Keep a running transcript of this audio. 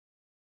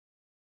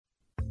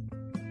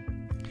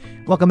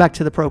Welcome back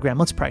to the program.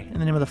 Let's pray. In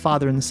the name of the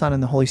Father, and the Son,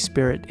 and the Holy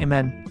Spirit.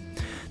 Amen.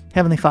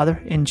 Heavenly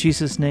Father, in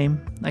Jesus'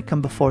 name, I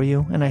come before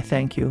you, and I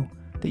thank you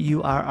that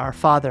you are our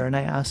Father, and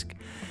I ask,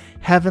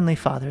 Heavenly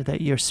Father,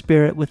 that your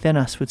Spirit within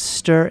us would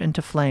stir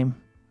into flame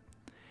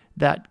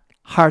that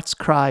heart's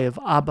cry of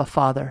Abba,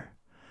 Father,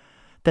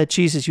 that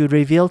Jesus, you would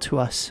reveal to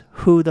us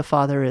who the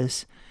Father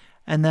is,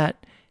 and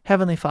that,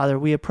 Heavenly Father,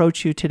 we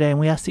approach you today, and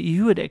we ask that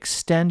you would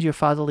extend your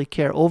fatherly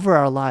care over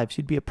our lives.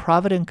 You'd be a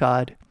provident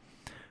God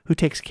who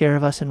takes care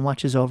of us and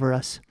watches over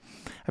us.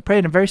 I pray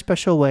in a very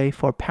special way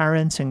for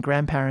parents and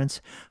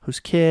grandparents whose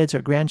kids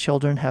or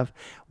grandchildren have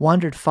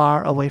wandered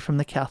far away from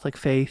the Catholic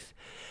faith,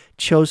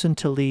 chosen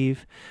to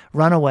leave,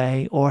 run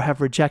away, or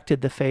have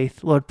rejected the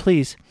faith. Lord,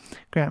 please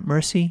grant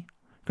mercy,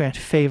 grant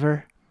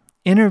favor,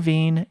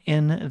 intervene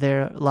in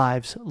their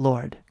lives,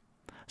 Lord,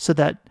 so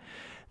that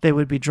they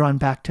would be drawn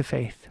back to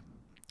faith.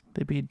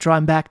 They'd be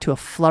drawn back to a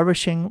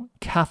flourishing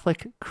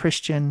Catholic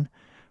Christian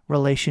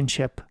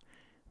relationship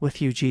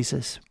with you,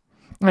 Jesus.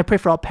 And I pray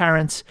for all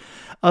parents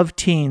of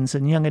teens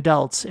and young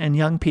adults and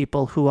young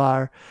people who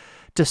are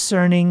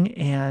discerning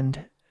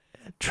and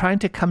trying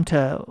to come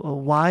to a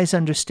wise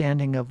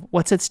understanding of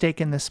what's at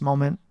stake in this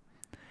moment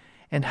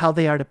and how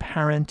they are to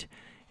parent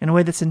in a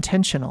way that's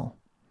intentional,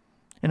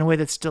 in a way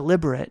that's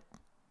deliberate,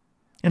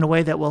 in a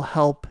way that will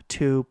help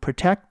to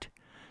protect,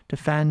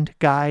 defend,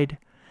 guide,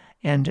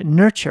 and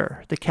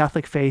nurture the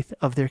Catholic faith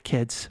of their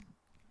kids.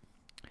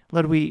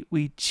 Lord,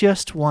 we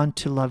just want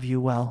to love you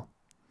well.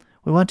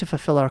 We want to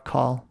fulfill our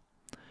call.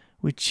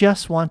 We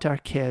just want our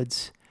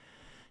kids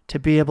to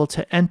be able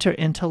to enter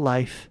into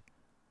life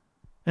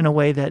in a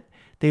way that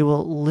they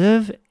will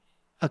live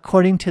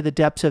according to the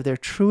depths of their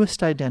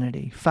truest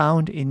identity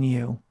found in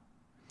you.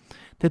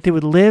 That they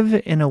would live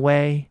in a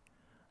way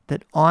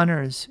that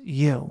honors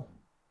you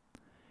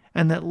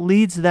and that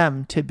leads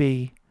them to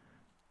be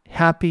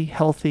happy,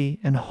 healthy,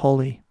 and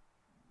holy.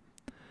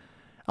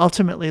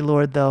 Ultimately,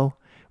 Lord, though,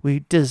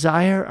 we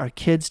desire our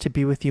kids to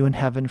be with you in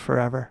heaven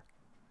forever.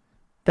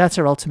 That's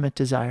our ultimate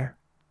desire.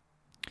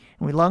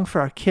 And we long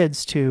for our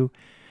kids to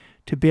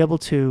be able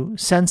to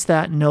sense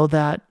that, know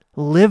that,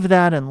 live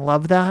that, and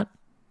love that,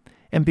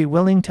 and be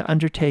willing to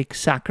undertake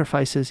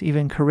sacrifices,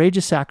 even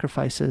courageous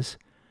sacrifices,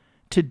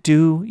 to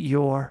do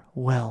your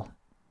will.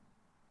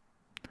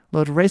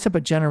 Lord, raise up a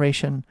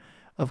generation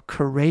of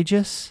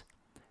courageous,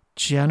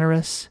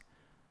 generous,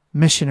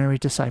 missionary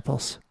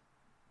disciples.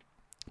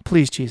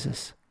 Please,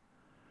 Jesus,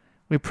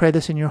 we pray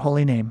this in your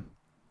holy name.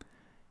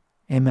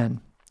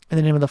 Amen. In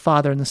the name of the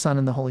Father, and the Son,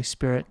 and the Holy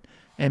Spirit.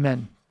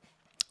 Amen.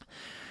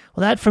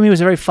 Well, that for me was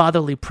a very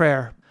fatherly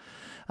prayer.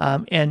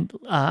 And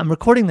I'm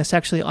recording this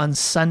actually on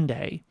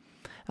Sunday.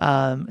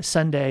 Because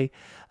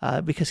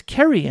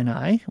Carrie and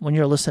I, when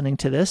you're listening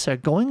to this, are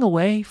going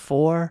away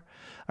for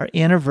our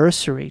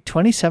anniversary,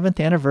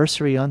 27th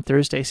anniversary on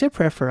Thursday. Say a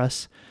prayer for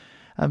us.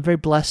 I'm very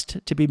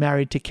blessed to be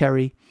married to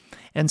Carrie.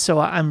 And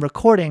so I'm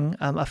recording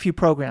a few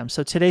programs.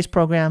 So today's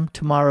program,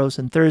 tomorrow's,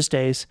 and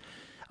Thursday's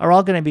are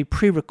all going to be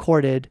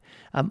pre-recorded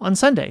on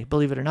Sunday,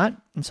 believe it or not.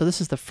 And so this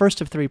is the first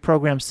of 3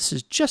 programs. This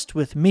is just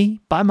with me,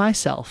 by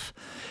myself.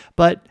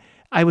 But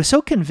I was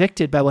so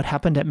convicted by what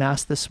happened at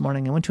Mass this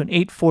morning. I went to an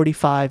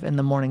 8:45 in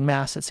the morning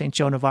Mass at St.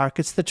 Joan of Arc.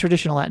 It's the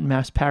traditional Latin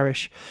Mass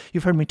parish.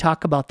 You've heard me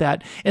talk about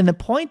that. And the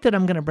point that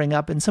I'm going to bring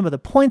up, and some of the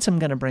points I'm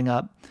going to bring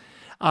up,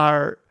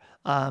 are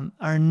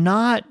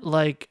not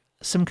like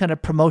some kind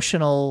of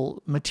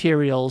promotional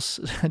materials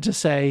to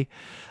say,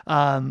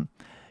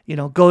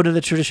 go to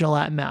the traditional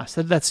Latin Mass.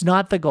 That's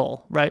not the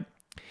goal, right?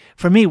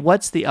 For me,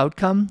 what's the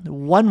outcome?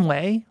 One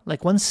way,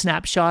 like one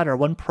snapshot or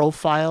one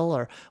profile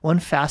or one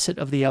facet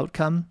of the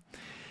outcome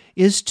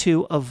is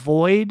to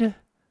avoid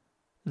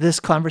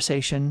this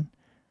conversation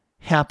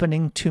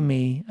happening to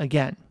me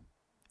again.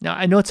 Now,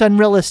 I know it's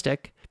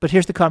unrealistic, but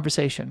here's the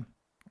conversation.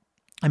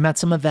 I'm at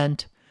some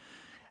event,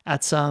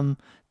 at some,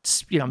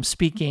 I'm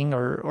speaking,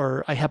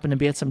 or I happen to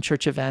be at some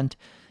church event,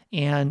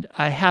 and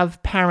I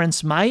have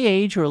parents my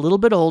age or a little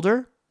bit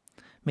older,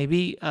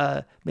 maybe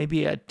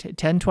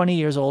 10, 20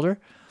 years older,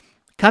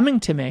 coming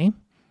to me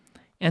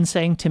and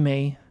saying to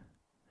me,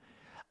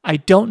 I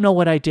don't know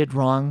what I did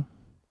wrong,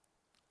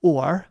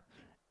 or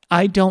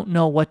I don't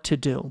know what to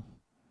do.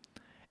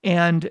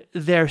 And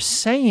they're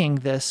saying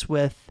this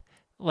with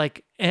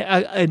like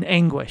an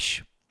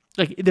anguish.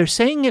 Like they're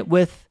saying it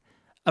with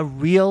a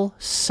real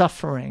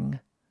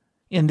suffering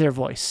in their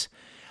voice.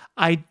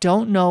 I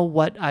don't know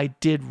what I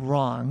did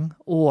wrong,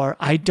 or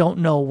I don't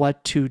know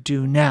what to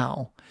do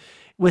now,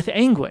 with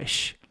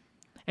anguish.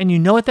 And you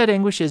know what that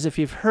anguish is if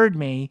you've heard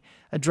me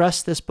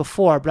address this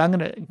before, but I'm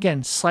going to,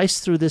 again, slice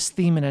through this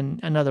theme in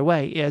another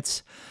way.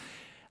 It's,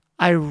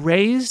 I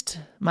raised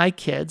my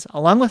kids,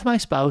 along with my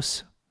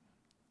spouse,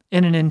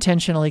 in an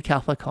intentionally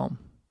Catholic home.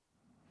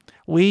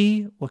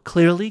 We were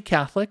clearly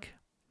Catholic,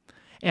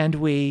 and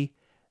we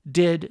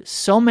did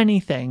so many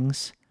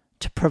things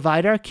to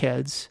provide our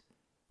kids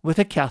with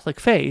a Catholic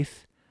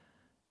faith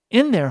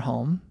in their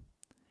home,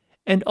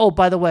 and oh,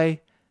 by the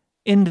way,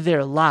 in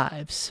their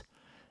lives.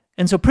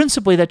 And so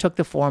principally that took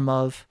the form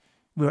of,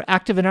 we were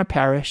active in our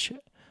parish,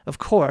 of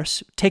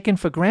course, taken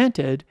for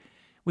granted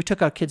we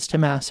took our kids to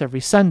Mass every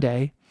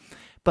Sunday,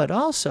 but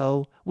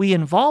also we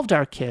involved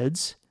our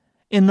kids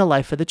in the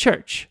life of the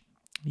church.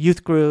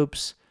 Youth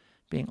groups,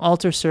 being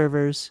altar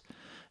servers,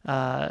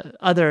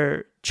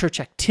 other church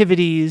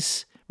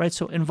activities, right?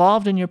 So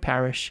involved in your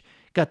parish,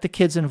 got the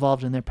kids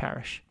involved in their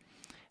parish.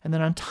 And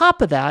then on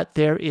top of that,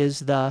 there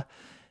is the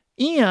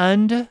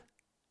and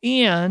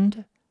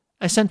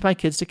I sent my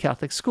kids to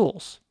Catholic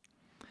schools.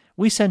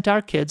 We sent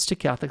our kids to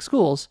Catholic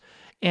schools,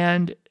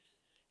 and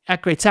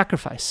at great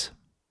sacrifice.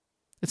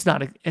 It's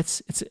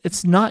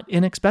not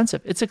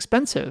inexpensive. It's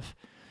expensive.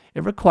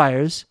 It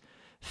requires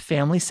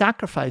family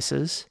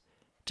sacrifices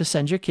to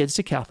send your kids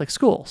to Catholic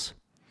schools.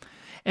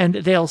 And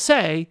they'll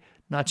say,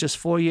 not just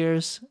 4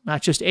 years,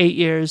 not just 8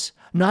 years,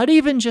 not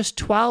even just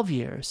 12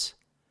 years,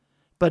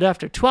 but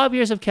after 12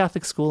 years of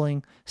Catholic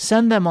schooling,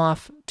 send them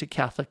off to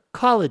Catholic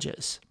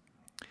colleges.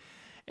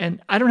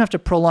 And I don't have to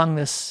prolong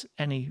this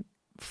any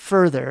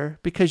further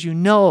because you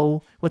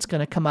know what's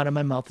going to come out of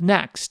my mouth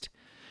next.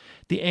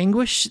 The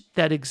anguish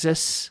that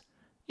exists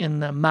in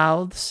the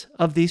mouths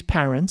of these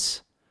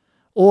parents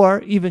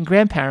or even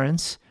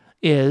grandparents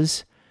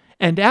is,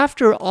 and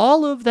after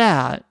all of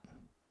that,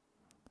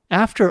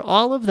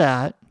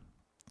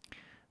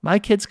 my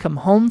kids come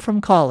home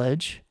from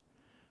college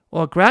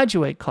or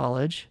graduate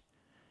college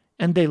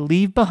and they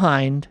leave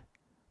behind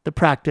the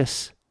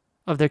practice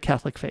of their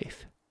Catholic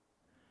faith.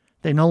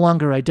 They no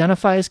longer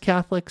identify as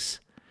Catholics,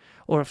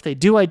 or if they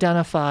do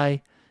identify,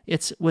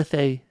 it's with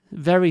a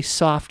very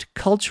soft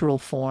cultural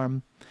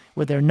form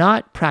where they're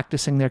not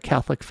practicing their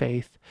Catholic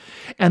faith.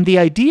 And the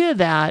idea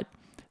that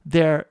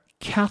their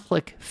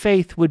Catholic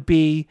faith would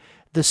be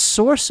the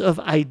source of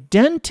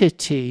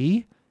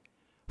identity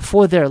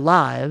for their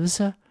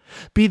lives,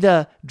 be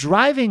the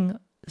driving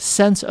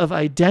sense of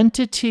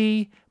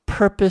identity,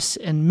 purpose,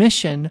 and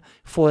mission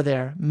for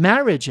their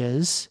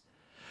marriages,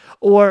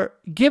 or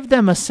give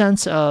them a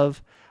sense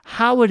of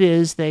how it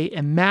is they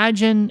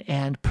imagine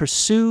and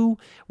pursue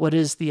what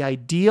is the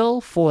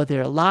ideal for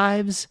their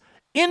lives,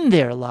 in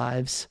their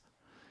lives,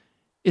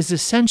 is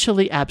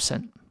essentially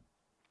absent.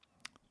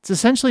 It's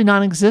essentially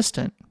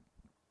non-existent.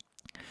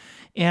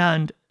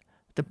 And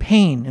the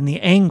pain and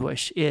the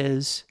anguish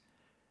is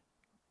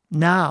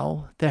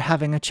now they're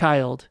having a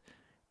child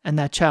and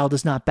that child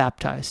is not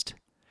baptized.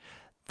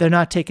 They're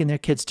not taking their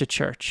kids to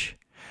church.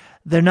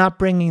 They're not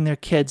bringing their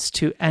kids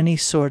to any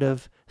sort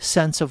of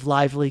sense of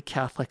lively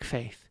Catholic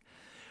faith.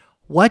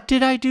 What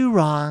did I do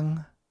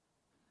wrong?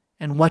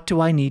 And what do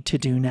I need to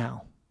do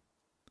now?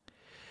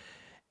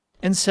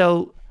 And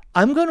so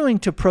I'm going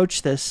to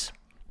approach this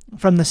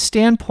from the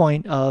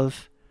standpoint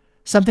of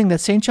something that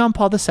St. John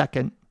Paul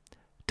II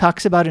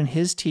talks about in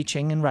his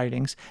teaching and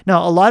writings.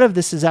 Now, a lot of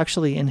this is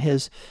actually in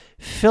his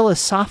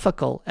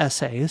philosophical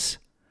essays,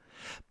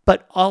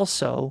 but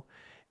also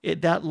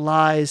that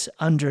lies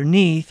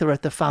underneath or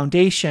at the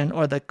foundation,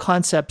 or the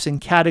concepts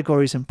and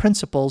categories and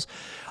principles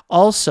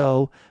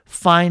also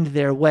find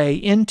their way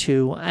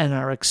into and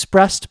are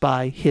expressed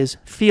by his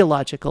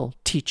theological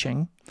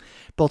teaching,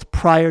 both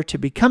prior to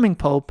becoming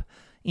Pope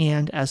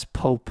and as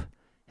Pope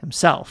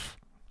himself.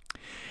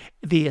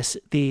 The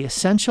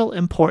essential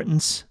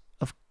importance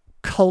of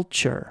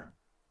culture,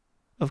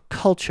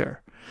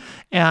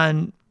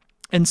 And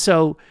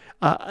so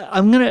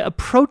I'm going to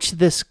approach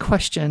this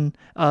question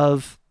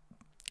of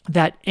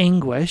that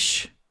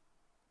anguish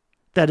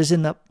that is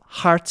in the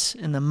hearts,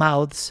 in the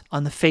mouths,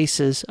 on the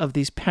faces of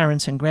these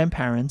parents and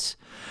grandparents.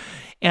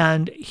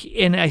 And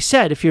I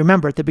said, if you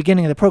remember at the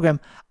beginning of the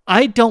program,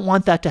 I don't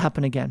want that to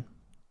happen again.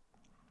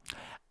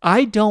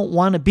 I don't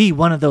want to be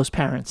one of those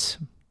parents.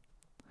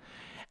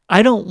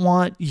 I don't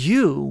want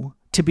you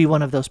to be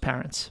one of those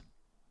parents.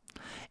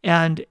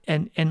 And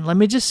let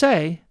me just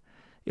say,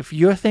 if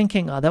you're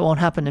thinking, oh, that won't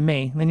happen to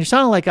me, then you're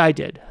sounding like I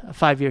did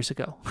 5 years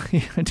ago,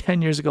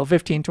 10 years ago,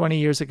 15, 20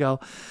 years ago,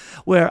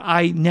 where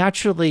I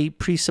naturally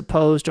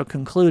presupposed or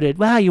concluded,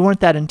 well, you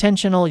weren't that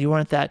intentional, you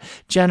weren't that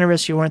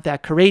generous, you weren't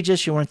that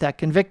courageous, you weren't that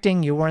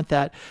convicting, you weren't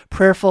that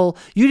prayerful,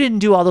 you didn't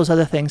do all those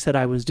other things that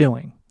I was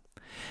doing.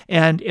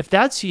 And if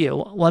that's you,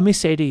 let me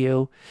say to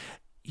you,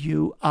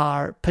 you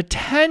are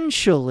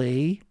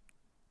potentially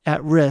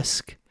at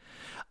risk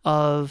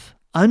of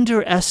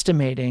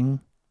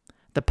underestimating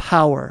the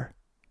power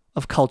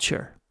of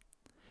culture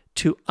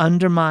to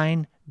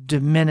undermine,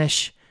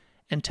 diminish,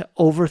 and to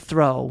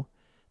overthrow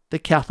the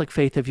Catholic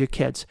faith of your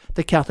kids,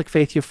 the Catholic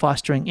faith you're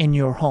fostering in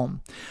your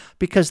home.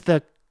 Because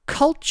the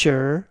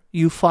culture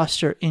you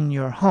foster in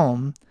your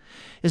home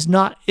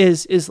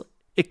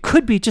it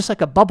could be just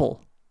like a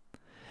bubble.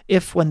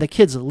 If when the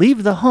kids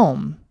leave the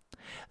home,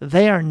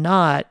 they are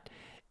not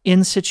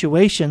in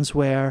situations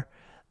where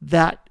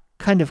that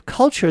kind of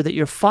culture that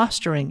you're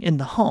fostering in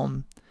the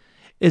home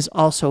is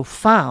also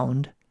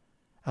found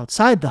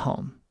outside the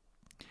home,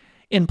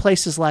 in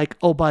places like,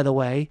 oh, by the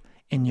way,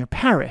 in your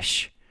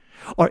parish,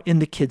 or in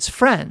the kids'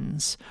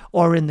 friends,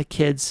 or in the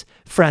kids'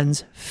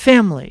 friends'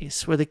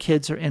 families where the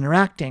kids are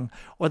interacting,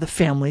 or the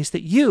families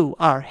that you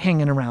are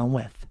hanging around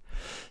with.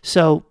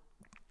 So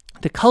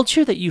the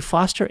culture that you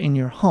foster in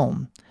your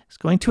home is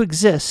going to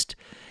exist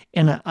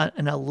and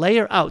a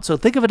layer out. So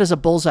think of it as a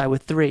bullseye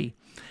with three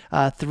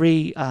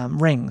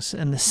rings,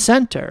 and the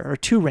center, or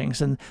 2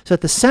 rings. And so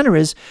at the center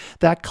is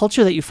that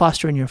culture that you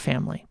foster in your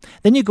family.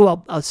 Then you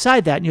go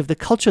outside that, and you have the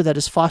culture that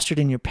is fostered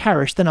in your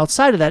parish. Then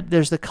outside of that,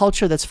 there's the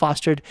culture that's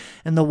fostered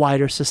in the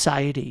wider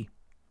society.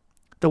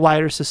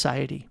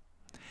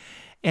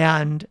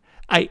 And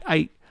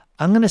I'm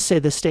going to say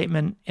this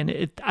statement,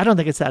 and I don't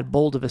think it's that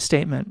bold of a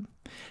statement.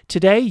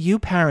 Today, you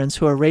parents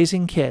who are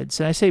raising kids,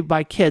 and I say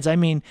by kids, I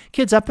mean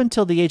kids up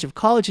until the age of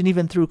college and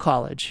even through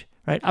college,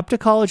 right? Up to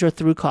college or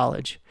through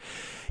college,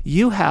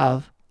 you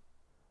have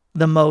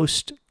the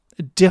most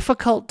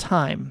difficult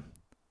time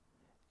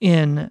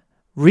in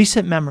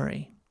recent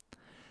memory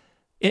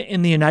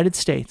in the United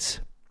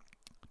States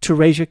to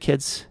raise your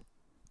kids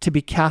to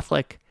be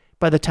Catholic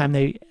by the time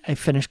they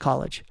finish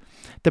college.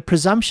 The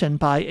presumption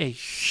by a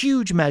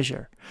huge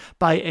measure,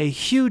 by a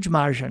huge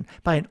margin,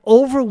 by an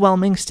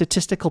overwhelming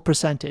statistical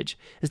percentage,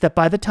 is that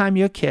by the time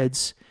your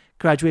kids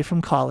graduate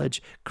from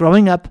college,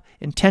 growing up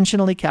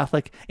intentionally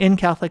Catholic, in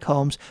Catholic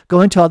homes,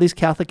 going to all these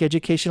Catholic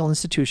educational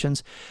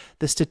institutions,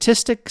 the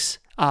statistics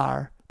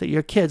are that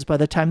your kids, by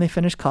the time they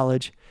finish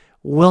college,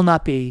 will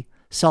not be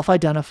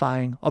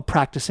self-identifying or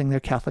practicing their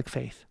Catholic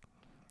faith.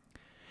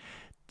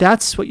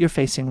 That's what you're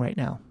facing right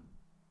now.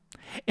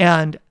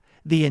 And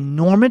the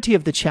enormity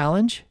of the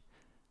challenge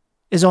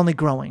is only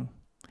growing.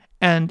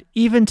 And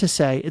even to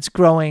say it's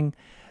growing,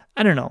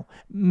 I don't know,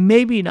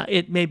 maybe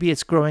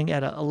it's growing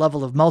at a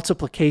level of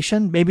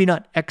multiplication, maybe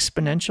not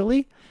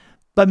exponentially,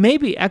 but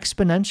maybe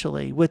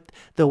exponentially with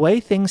the way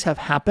things have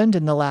happened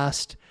in the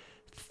last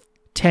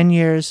 10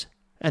 years,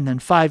 and then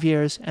 5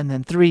 years, and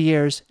then 3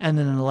 years, and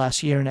then in the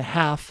last year and a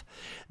half.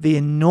 The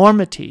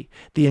enormity,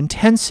 the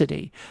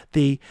intensity,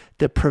 the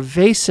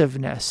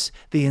pervasiveness,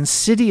 the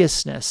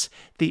insidiousness,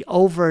 the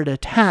overt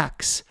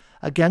attacks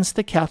against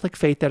the Catholic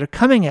faith that are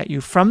coming at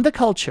you from the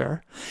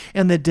culture,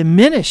 and the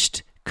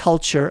diminished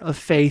culture of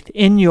faith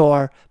in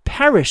your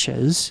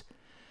parishes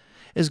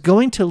is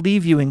going to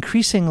leave you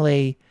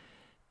increasingly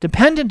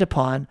dependent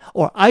upon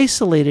or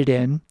isolated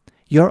in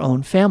your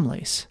own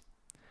families.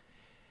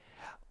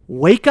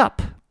 Wake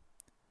up.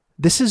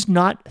 This is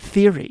not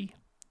theory.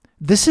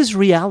 This is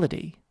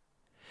reality.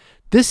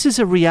 This is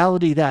a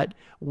reality that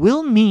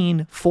will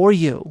mean for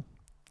you,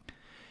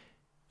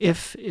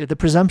 if the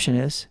presumption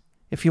is,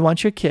 if you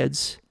want your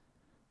kids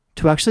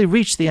to actually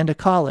reach the end of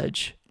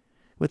college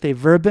with a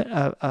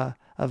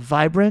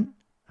vibrant,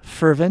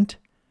 fervent,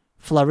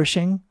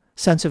 flourishing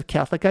sense of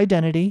Catholic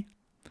identity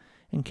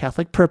and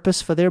Catholic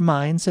purpose for their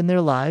minds and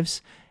their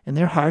lives and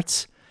their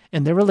hearts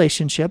and their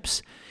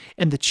relationships,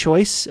 and the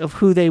choice of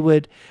who they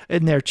would,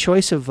 in their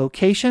choice of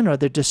vocation or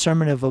their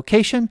discernment of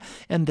vocation,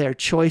 and their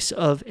choice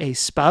of a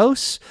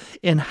spouse,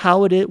 and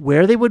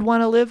where they would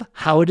want to live,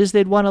 how it is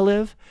they'd want to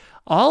live.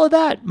 All of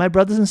that, my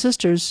brothers and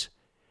sisters,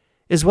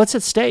 is what's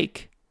at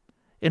stake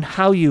in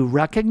how you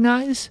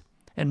recognize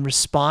and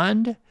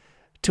respond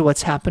to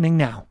what's happening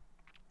now.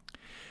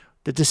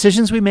 The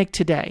decisions we make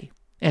today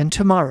and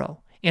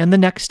tomorrow and the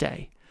next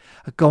day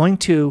are going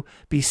to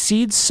be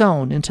seeds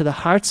sown into the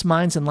hearts,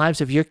 minds, and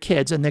lives of your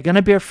kids, and they're going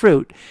to bear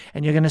fruit,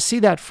 and you're going to see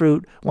that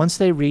fruit once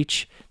they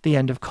reach the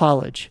end of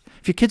college.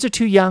 If your kids are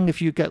too young,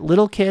 if you've got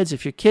little kids,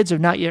 if your kids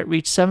have not yet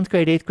reached 7th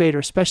grade, 8th grade, or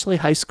especially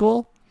high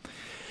school,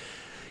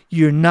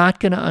 you're not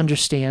going to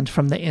understand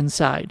from the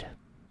inside.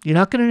 You're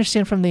not going to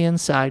understand from the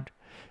inside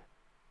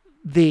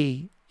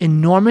the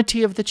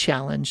enormity of the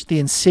challenge, the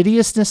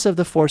insidiousness of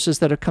the forces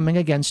that are coming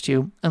against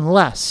you,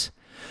 unless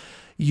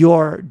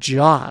your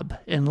job,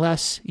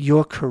 unless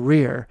your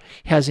career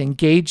has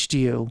engaged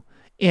you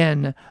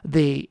in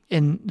the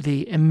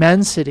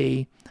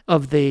immensity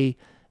of the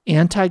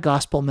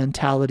anti-gospel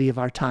mentality of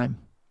our time.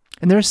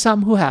 And there are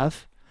some who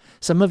have.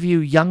 Some of you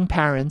young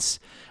parents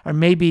are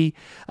maybe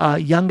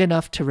young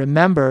enough to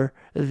remember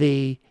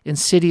the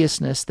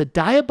insidiousness, the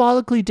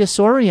diabolically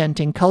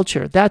disorienting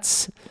culture.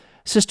 That's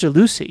Sister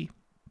Lucy,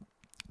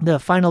 the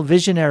final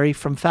visionary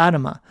from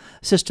Fatima.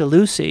 Sister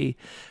Lucy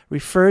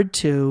referred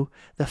to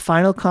the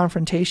final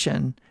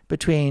confrontation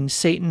between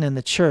Satan and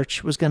the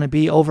church was going to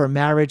be over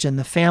marriage and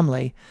the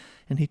family.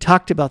 And she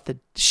talked about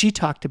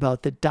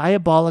the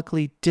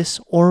diabolically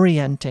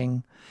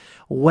disorienting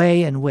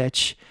way in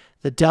which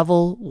the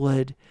devil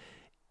would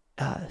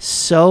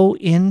sow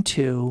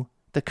into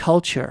the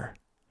culture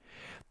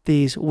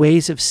these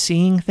ways of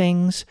seeing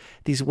things,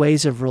 these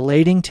ways of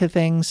relating to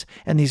things,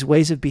 and these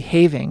ways of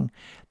behaving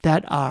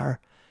that are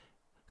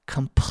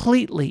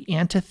completely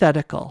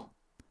antithetical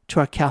to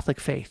our Catholic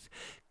faith,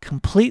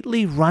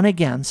 completely run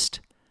against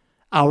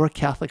our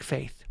Catholic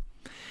faith.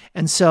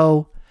 And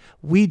so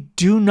we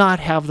do not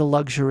have the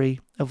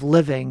luxury of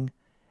living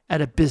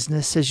at a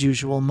business as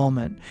usual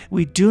moment.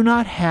 We do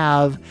not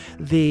have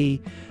the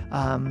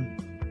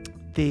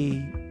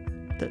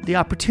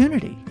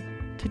opportunity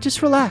to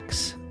just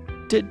relax.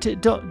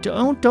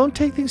 Don't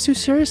take things too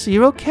seriously.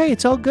 You're okay.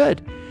 It's all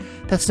good.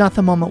 That's not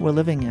the moment we're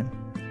living in.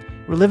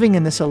 We're living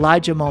in this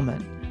Elijah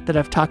moment that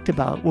I've talked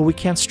about, where we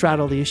can't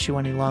straddle the issue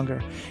any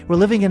longer. We're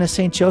living in a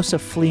St.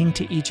 Joseph fleeing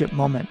to Egypt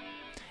moment.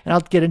 And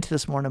I'll get into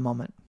this more in a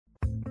moment.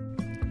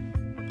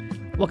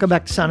 Welcome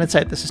back to Sound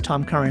Insight. This is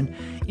Tom Curran,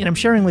 and I'm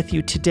sharing with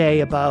you today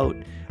about,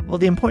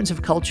 the importance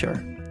of culture,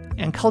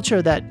 and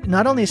culture that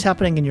not only is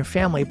happening in your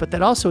family, but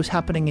that also is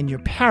happening in your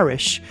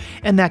parish,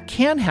 and that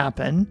can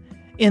happen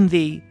in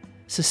the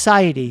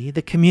society,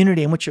 the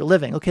community in which you're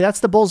living. Okay, that's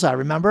the bullseye,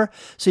 remember?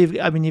 So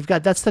you've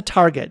got, that's the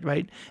target,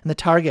 right? And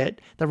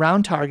the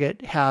round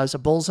target has a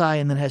bullseye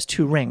and then has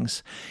two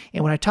rings.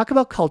 And when I talk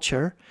about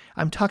culture,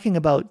 I'm talking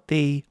about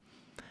the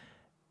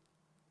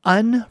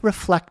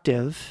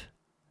unreflective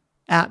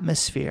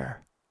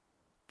atmosphere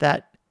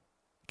that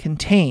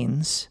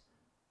contains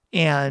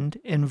and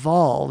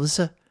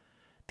involves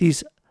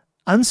these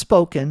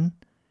unspoken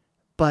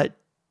but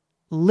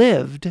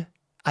lived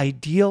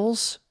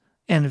ideals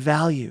and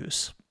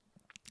values.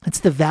 It's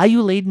the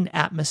value-laden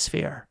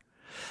atmosphere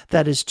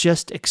that is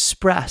just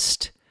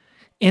expressed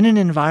in an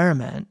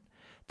environment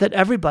that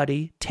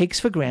everybody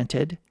takes for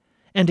granted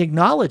and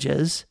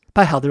acknowledges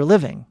by how they're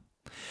living.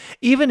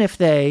 Even if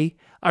they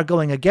are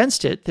going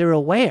against it, they're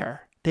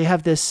aware. They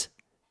have this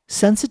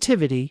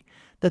sensitivity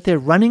that they're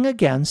running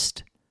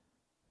against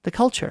the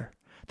culture,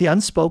 the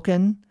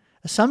unspoken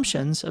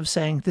assumptions of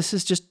saying, this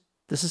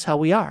is how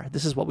we are.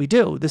 This is what we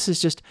do. This is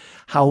just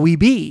how we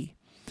be.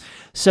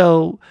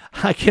 So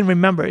I can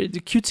remember a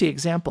cutesy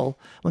example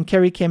when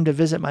Carrie came to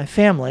visit my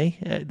family.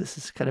 This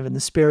is kind of in the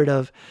spirit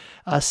of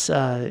us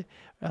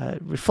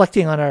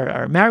reflecting on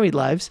our married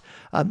lives.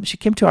 She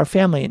came to our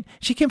family, and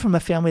she came from a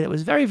family that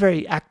was very,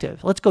 very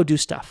active. Let's go do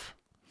stuff.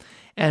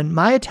 And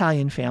my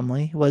Italian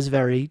family was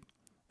very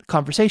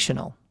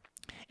conversational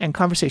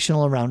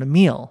around a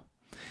meal.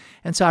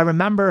 And so I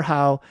remember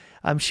how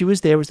she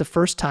was there. It was the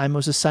first time. It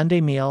was a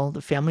Sunday meal.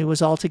 The family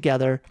was all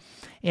together.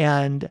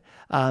 And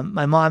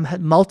my mom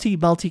had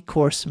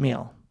multi-course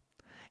meal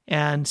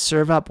and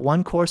serve up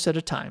one course at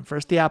a time.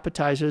 First the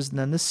appetizers, and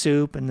then the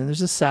soup, and then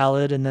there's a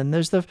salad, and then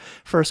there's the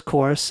first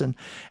course. And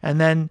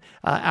then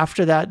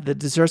after that, the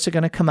desserts are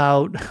going to come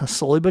out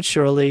slowly but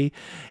surely.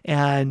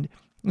 And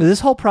this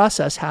whole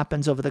process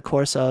happens over the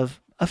course of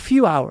a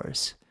few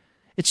hours.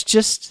 It's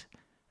just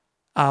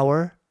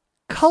our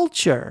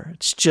culture.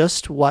 It's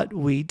just what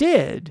we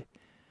did.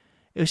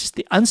 It was just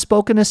the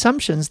unspoken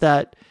assumptions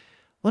that,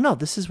 no,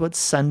 this is what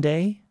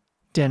Sunday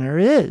dinner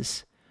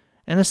is,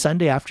 and a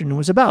Sunday afternoon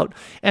was about.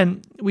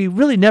 And we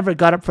really never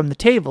got up from the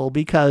table,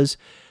 because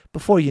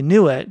before you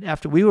knew it,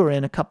 after we were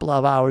in a couple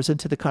of hours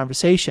into the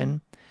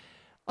conversation,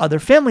 other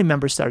family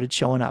members started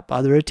showing up,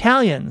 other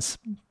Italians.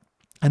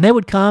 And they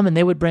would come and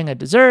they would bring a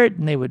dessert,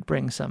 and they would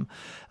bring some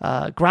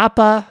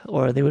grappa,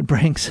 or they would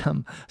bring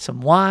some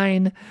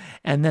wine,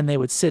 and then they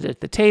would sit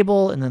at the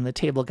table, and then the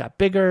table got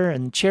bigger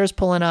and chairs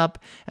pulling up,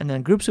 and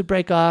then groups would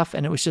break off,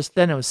 and it was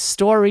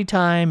story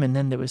time, and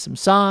then there was some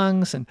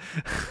songs. And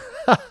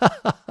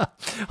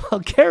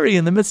well, Carrie,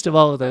 in the midst of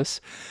all of this,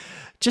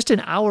 just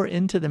an hour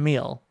into the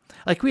meal,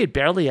 like we had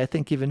barely, I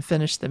think, even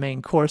finished the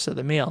main course of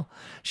the meal.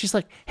 She's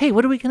like, hey,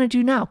 what are we going to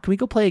do now? Can we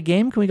go play a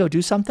game? Can we go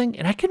do something?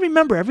 And I can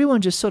remember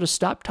everyone just sort of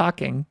stopped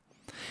talking,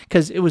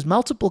 because it was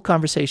multiple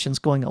conversations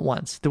going at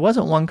once. There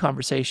wasn't one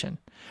conversation,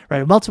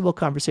 right? Multiple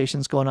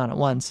conversations going on at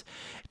once,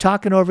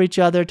 talking over each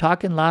other,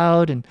 talking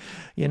loud, and,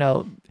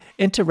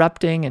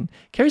 interrupting. And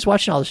Carrie's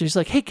watching all this. She's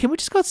like, hey, can we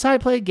just go outside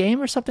and play a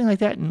game or something like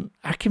that? And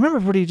I can remember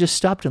everybody just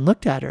stopped and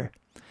looked at her.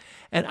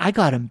 And I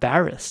got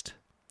embarrassed.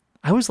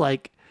 I was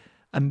like,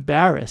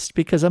 embarrassed,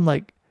 because I'm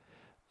like,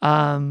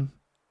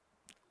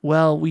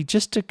 we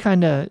just are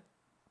kind of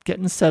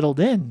getting settled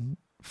in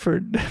for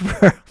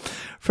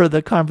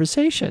the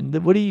conversation.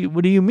 What do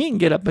you mean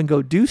get up and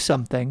go do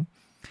something?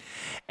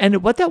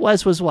 And what that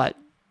was what?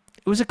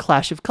 It was a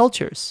clash of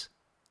cultures,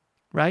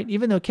 right?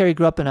 Even though Carrie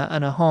grew up in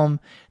a home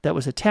that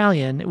was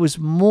Italian, it was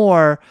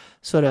more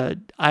sort of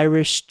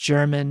Irish,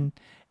 German,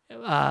 it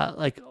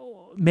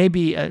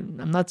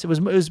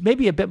was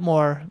maybe a bit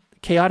more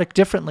chaotic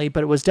differently,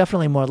 but it was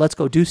definitely more, let's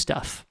go do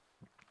stuff,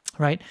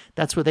 right?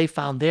 That's where they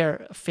found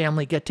their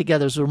family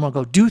get-togethers, were more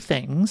go do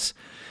things.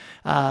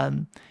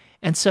 And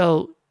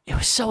so it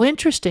was so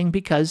interesting,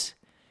 because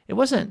it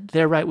wasn't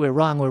they're right, we're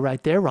wrong, we're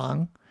right, they're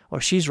wrong, or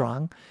she's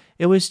wrong.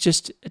 It was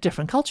just a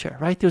different culture,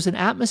 right? There was an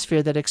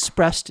atmosphere that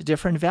expressed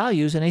different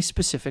values in a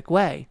specific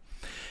way.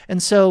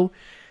 And so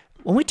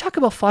when we talk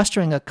about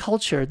fostering a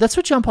culture, that's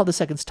what John Paul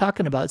II is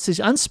talking about. It's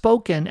these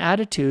unspoken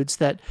attitudes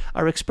that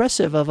are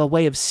expressive of a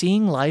way of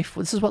seeing life.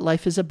 This is what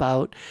life is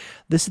about.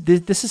 This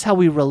is how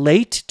we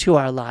relate to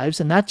our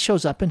lives, and that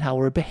shows up in how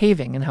we're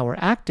behaving and how we're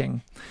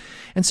acting.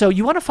 And so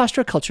you want to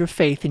foster a culture of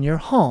faith in your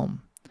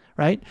home,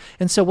 right?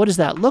 And so what does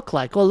that look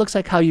like? Well, it looks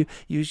like how you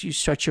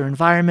stretch your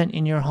environment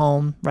in your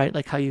home, right?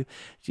 Like how you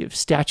have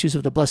statues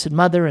of the Blessed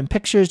Mother and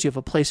pictures. Do you have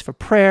a place for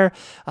prayer?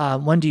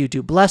 When do you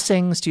do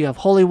blessings? Do you have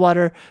holy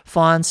water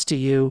fonts? Do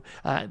you,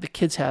 the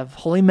kids have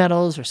holy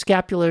medals or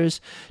scapulars?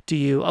 Do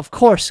you, of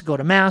course, go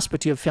to Mass,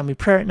 but do you have family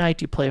prayer at night?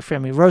 Do you play a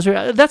family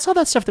rosary? That's all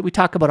that stuff that we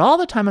talk about all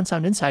the time on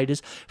Sound Insight,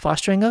 is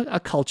fostering a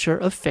culture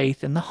of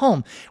faith in the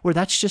home, where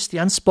that's just the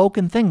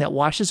unspoken thing that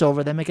washes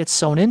over them. It gets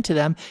sewn into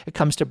them. It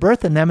comes to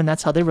birth in them, and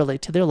that's how they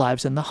relate to their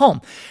lives in the home.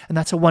 And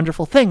that's a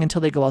wonderful thing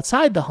until they go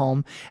outside the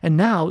home, and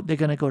now they're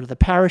going to go to the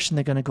parish and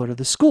they're going to go to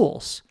the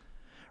schools,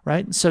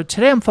 right? So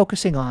today I'm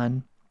focusing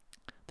on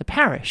the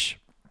parish.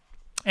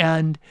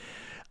 And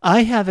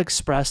I have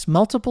expressed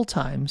multiple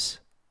times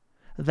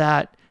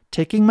that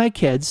taking my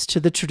kids to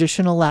the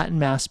traditional Latin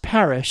Mass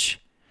parish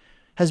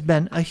has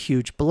been a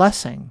huge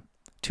blessing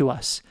to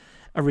us,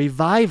 a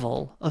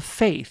revival of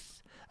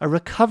faith, a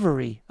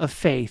recovery of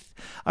faith,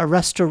 a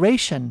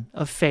restoration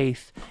of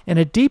faith, and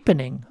a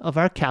deepening of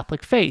our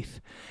Catholic faith.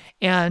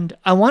 And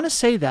I want to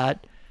say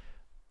that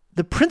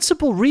the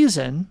principal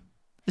reason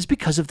is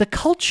because of the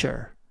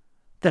culture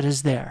that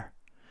is there.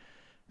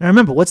 Now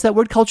remember, what's that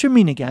word culture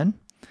mean again?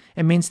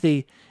 It means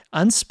the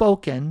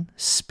unspoken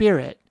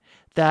spirit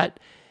that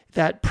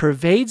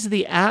pervades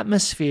the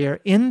atmosphere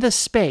in the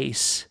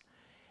space,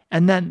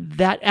 and then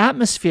that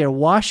atmosphere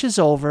washes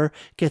over,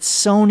 gets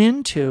sown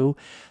into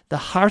the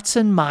hearts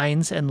and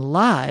minds and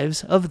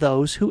lives of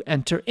those who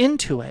enter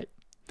into it.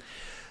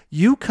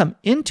 You come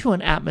into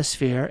an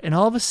atmosphere and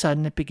all of a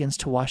sudden it begins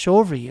to wash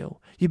over you.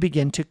 You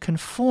begin to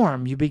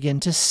conform. You begin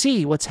to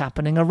see what's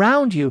happening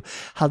around you,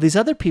 how these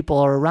other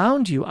people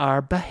around you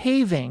are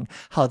behaving,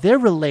 how they're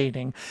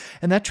relating,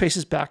 and that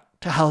traces back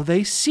to how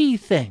they see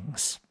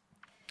things.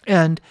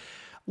 And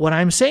what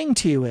I'm saying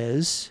to you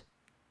is,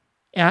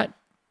 at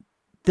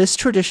this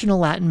traditional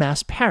Latin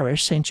Mass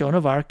parish, St. Joan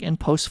of Arc in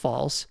Post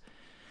Falls,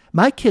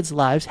 my kids'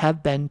 lives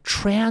have been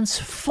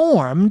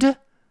transformed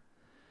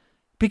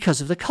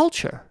because of the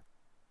culture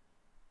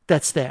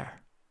that's there.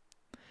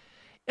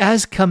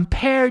 As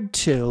compared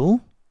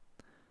to,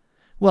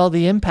 well,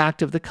 the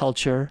impact of the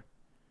culture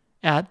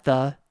at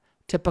the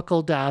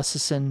typical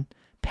diocesan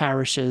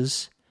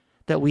parishes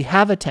that we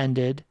have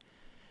attended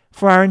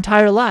for our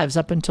entire lives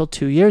up until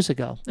 2 years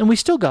ago. And we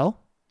still go.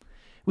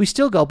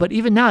 But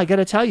even now, I got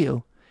to tell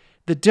you,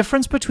 the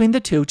difference between the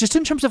two, just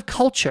in terms of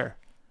culture,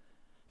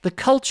 the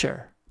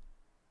culture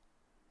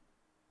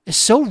is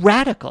so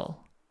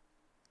radical.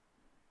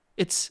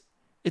 It's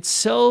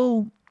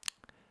so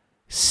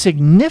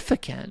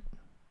significant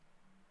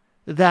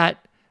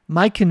that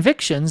my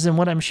convictions and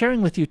what I'm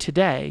sharing with you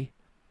today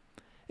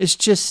is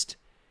just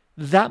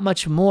that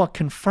much more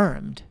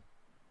confirmed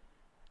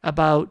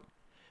about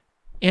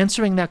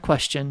answering that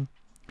question,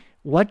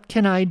 what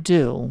can I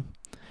do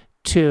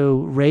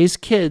to raise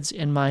kids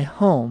in my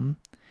home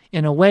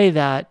in a way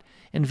that,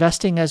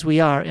 investing as we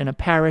are in a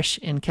parish,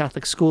 in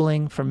Catholic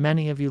schooling, for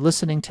many of you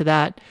listening to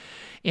that,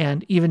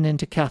 and even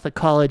into Catholic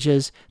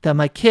colleges, that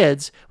my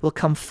kids will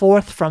come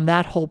forth from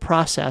that whole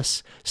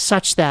process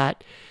such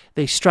that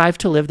they strive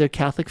to live their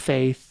Catholic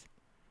faith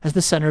as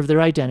the center of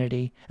their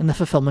identity and the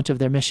fulfillment of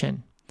their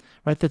mission,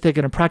 right? That they're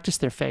going to practice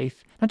their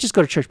faith, not just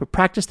go to church, but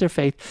practice their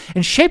faith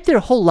and shape their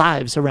whole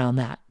lives around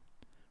that,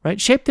 right?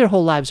 Shape their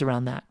whole lives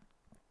around that.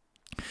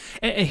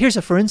 And here's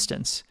a for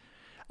instance.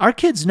 Our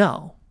kids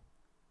know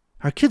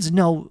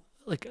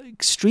like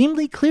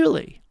extremely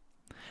clearly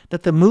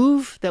that the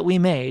move that we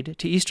made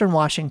to Eastern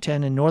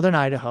Washington and Northern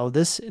Idaho,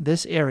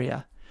 this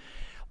area,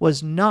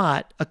 was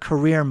not a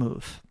career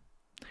move.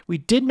 We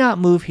did not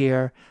move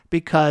here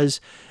because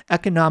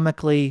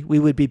economically we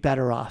would be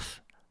better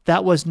off.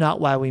 That was not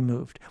why we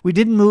moved. We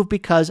didn't move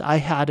because I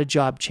had a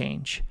job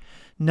change.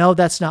 No,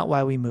 that's not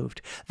why we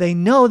moved. They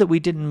know that we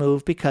didn't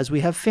move because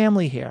we have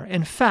family here.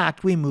 In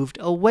fact, we moved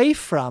away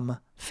from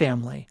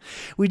family.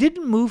 We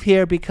didn't move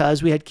here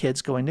because we had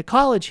kids going to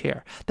college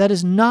here. That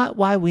is not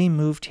why we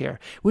moved here.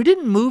 We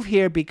didn't move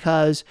here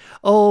because,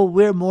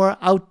 we're more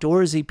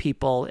outdoorsy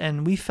people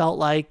and we felt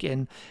like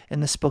in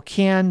the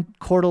Spokane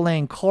Coeur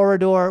d'Alene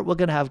corridor, we're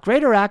going to have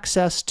greater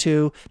access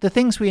to the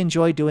things we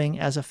enjoy doing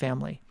as a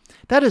family.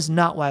 That is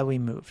not why we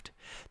moved.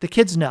 The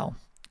kids know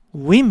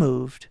we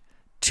moved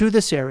to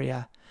this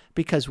area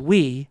because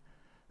we,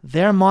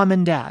 their mom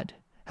and dad,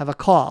 have a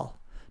call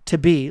to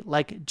be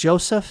like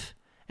Joseph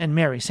and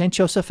Mary, St.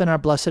 Joseph and our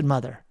Blessed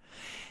Mother,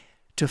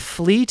 to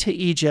flee to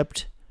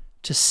Egypt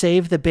to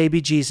save the baby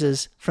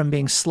Jesus from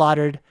being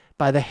slaughtered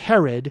by the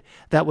Herod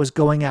that was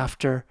going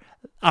after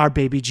our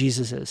baby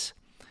Jesuses.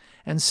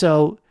 And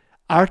so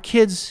our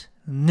kids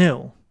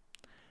knew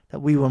that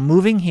we were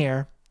moving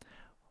here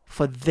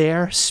for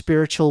their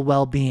spiritual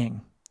well-being,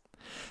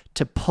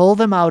 to pull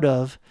them out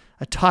of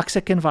a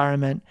toxic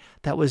environment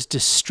that was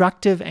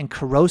destructive and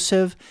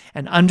corrosive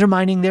and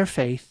undermining their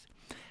faith,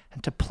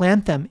 and to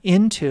plant them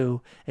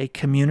into a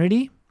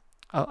community,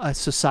 a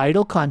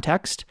societal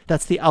context,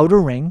 that's the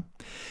outer ring,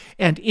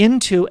 and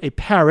into a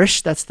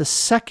parish, that's the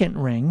second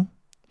ring,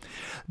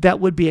 that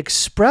would be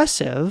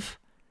expressive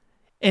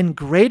in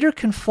greater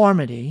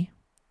conformity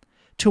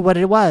to what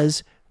it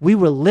was we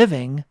were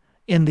living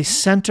in the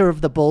center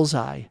of the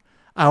bullseye,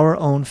 our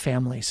own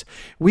families.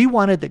 We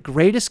wanted the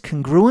greatest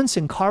congruence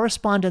and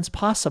correspondence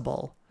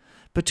possible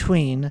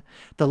between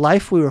the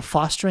life we were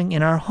fostering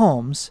in our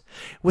homes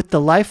with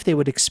the life they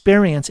would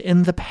experience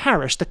in the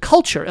parish, the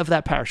culture of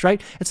that parish, right?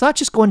 It's not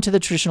just going to the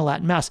traditional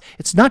Latin Mass.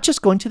 It's going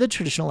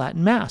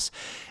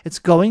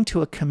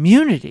to a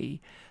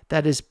community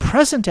that is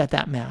present at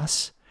that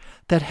Mass,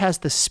 that has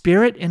the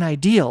spirit and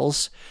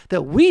ideals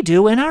that we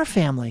do in our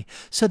family,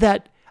 so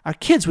that our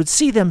kids would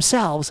see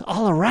themselves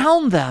all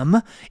around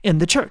them in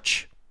the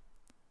church.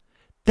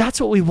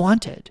 That's what we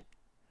wanted.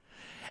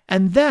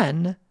 And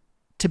then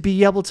to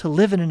be able to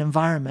live in an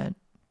environment,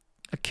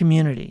 a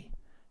community,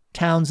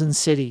 towns and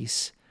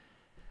cities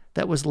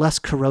that was less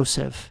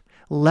corrosive,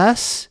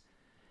 less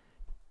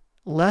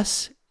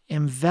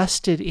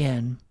invested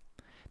in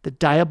the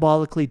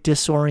diabolically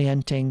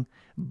disorienting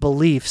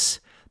beliefs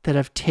that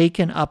have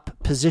taken up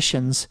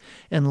positions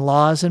in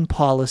laws and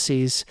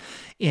policies,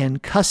 in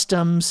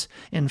customs,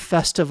 in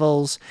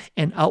festivals,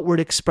 in outward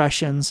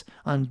expressions,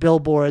 on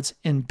billboards,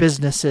 in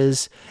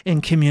businesses,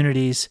 in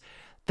communities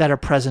that are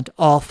present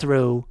all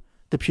through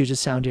the Puget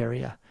Sound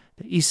area,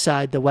 the east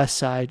side, the west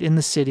side, in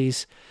the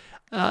cities,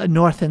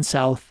 north and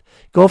south.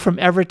 Go from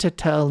Everett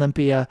to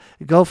Olympia,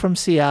 go from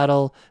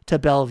Seattle to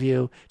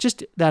Bellevue,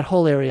 just that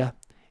whole area.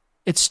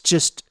 It's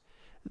just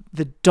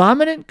the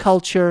dominant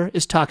culture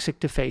is toxic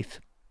to faith.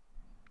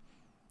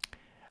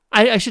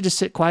 I should just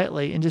sit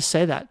quietly and just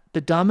say that. The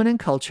dominant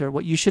culture,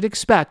 what you should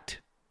expect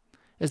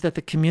is that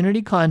the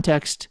community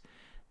context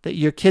that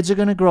your kids are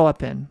going to grow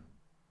up in,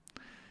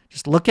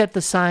 just look at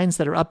the signs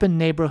that are up in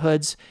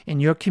neighborhoods, in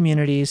your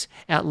communities,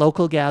 at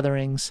local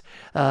gatherings,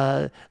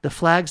 the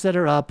flags that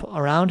are up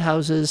around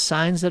houses,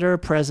 signs that are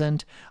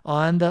present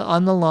on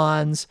the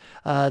lawns,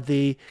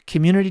 the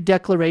community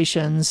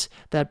declarations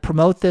that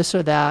promote this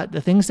or that,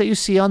 the things that you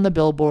see on the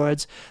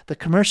billboards, the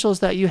commercials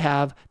that you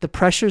have, the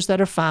pressures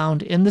that are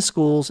found in the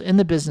schools, in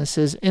the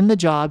businesses, in the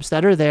jobs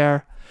that are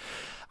there,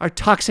 are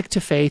toxic to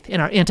faith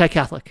and are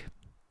anti-Catholic.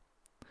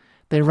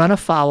 They run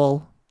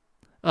afoul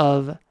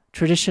of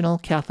traditional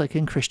Catholic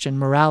and Christian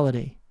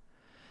morality.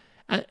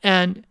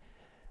 And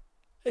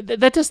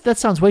that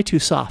sounds way too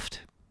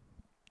soft.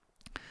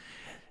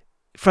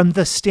 From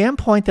the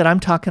standpoint that I'm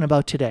talking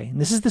about today,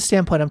 and this is the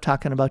standpoint I'm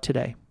talking about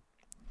today,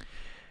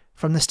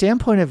 from the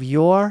standpoint of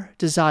your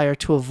desire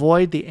to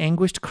avoid the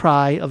anguished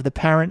cry of the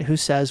parent who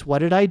says, what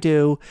did I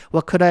do?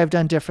 What could I have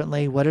done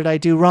differently? What did I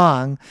do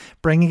wrong?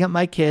 Bringing up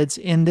my kids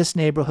in this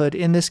neighborhood,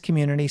 in this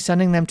community,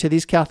 sending them to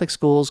these Catholic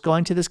schools,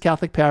 going to this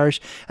Catholic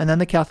parish, and then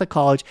the Catholic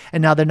college,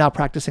 and now they're not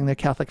practicing their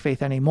Catholic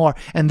faith anymore.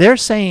 And they're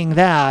saying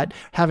that,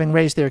 having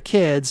raised their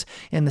kids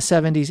in the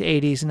 70s,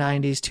 80s,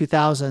 90s,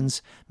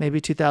 2000s,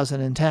 maybe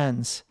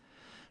 2010s,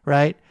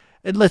 right?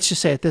 Let's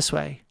just say it this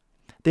way.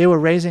 They were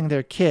raising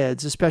their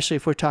kids, especially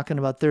if we're talking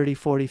about 30,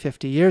 40,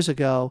 50 years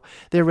ago,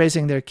 they're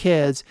raising their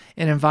kids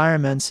in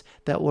environments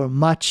that were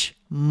much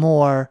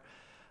more,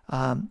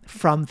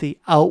 from the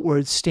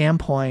outward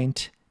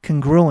standpoint,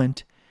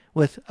 congruent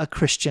with a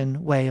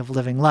Christian way of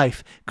living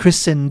life,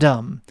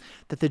 Christendom,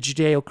 that the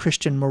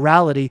Judeo-Christian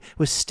morality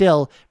was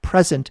still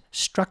present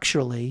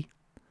structurally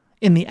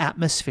in the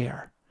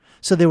atmosphere.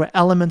 So there were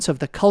elements of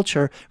the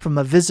culture from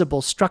a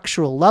visible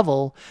structural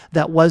level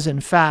that was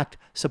in fact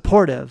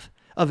supportive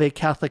of a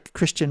Catholic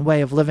Christian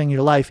way of living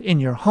your life in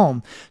your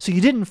home. So you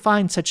didn't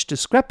find such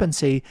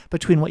discrepancy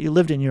between what you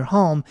lived in your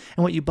home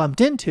and what you bumped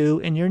into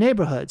in your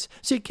neighborhoods.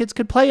 So your kids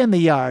could play in the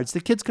yards.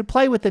 The kids could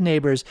play with the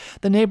neighbors.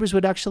 The neighbors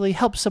would actually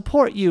help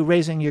support you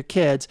raising your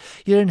kids.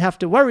 You didn't have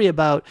to worry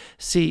about,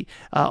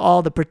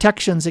 all the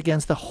protections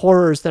against the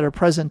horrors that are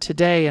present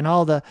today and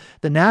all the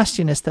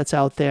nastiness that's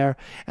out there,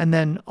 and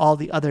then all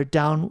the other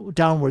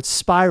downward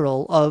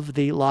spiral of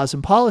the laws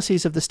and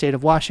policies of the state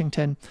of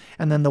Washington,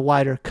 and then the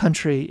wider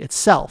country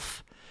itself.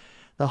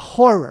 The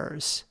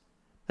horrors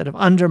that have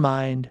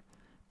undermined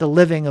the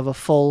living of a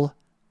full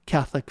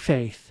Catholic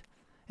faith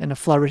and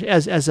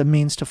as a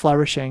means to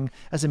flourishing,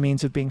 as a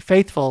means of being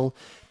faithful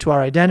to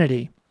our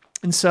identity.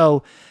 And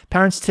so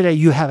parents today,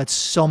 you have it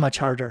so much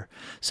harder.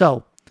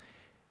 So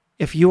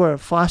if you are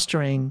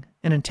fostering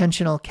an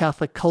intentional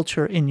Catholic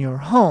culture in your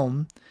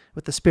home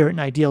with the spirit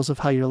and ideals of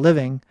how you're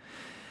living,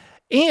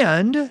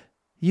 and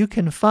you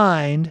can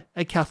find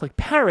a Catholic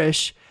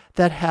parish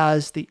that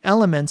has the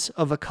elements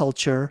of a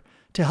culture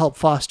to help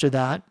foster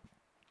that,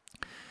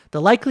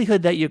 the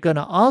likelihood that you're going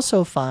to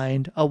also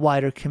find a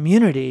wider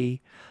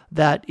community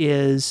that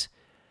is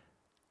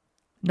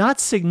not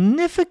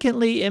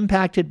significantly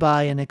impacted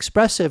by and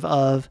expressive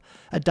of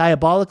a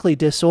diabolically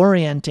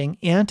disorienting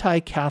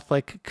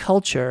anti-Catholic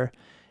culture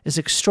is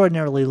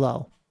extraordinarily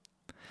low.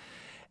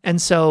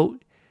 And so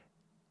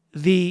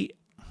the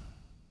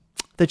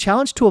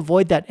challenge to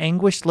avoid that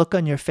anguished look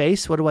on your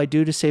face, what do I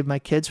do to save my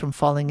kids from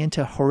falling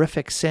into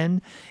horrific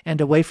sin and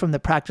away from the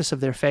practice of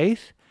their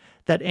faith?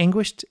 That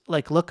anguished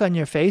look on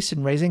your face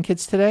in raising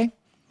kids today,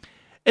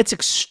 it's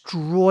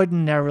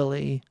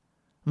extraordinarily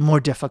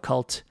more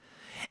difficult,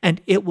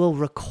 and it will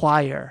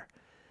require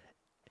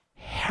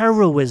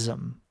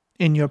heroism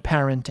in your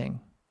parenting.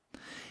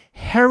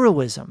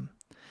 Heroism,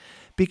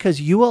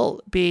 because you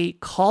will be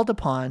called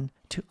upon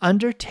to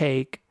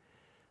undertake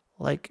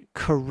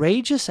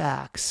courageous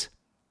acts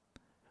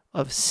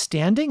of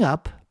standing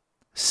up,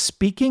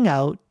 speaking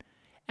out,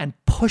 and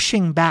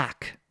pushing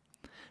back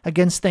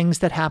against things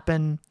that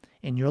happen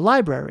in your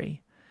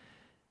library,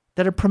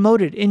 that are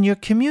promoted in your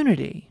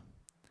community,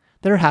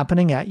 that are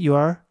happening at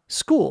your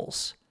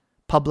schools,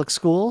 public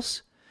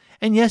schools,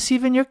 and yes,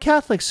 even your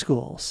Catholic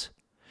schools.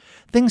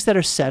 Things that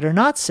are said or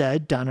not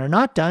said, done or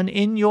not done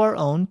in your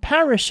own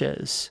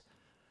parishes.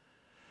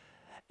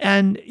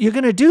 And you're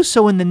going to do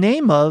so in the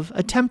name of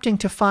attempting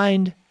to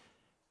find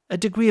a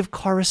degree of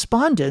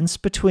correspondence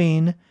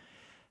between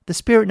the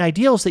spirit and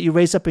ideals that you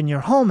raise up in your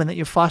home and that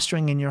you're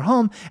fostering in your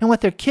home and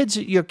what your kids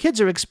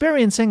are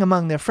experiencing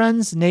among their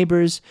friends,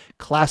 neighbors,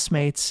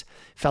 classmates,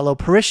 fellow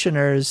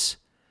parishioners,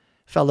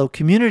 fellow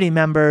community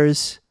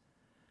members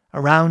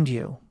around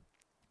you.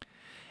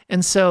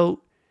 And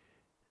so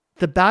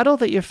the battle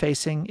that you're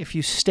facing, if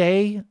you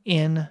stay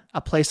in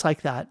a place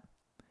like that,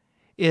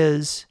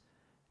 is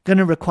going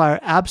to require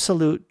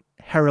absolute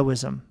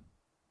heroism,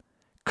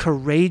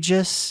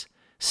 courageous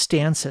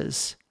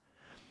stances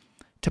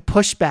to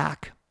push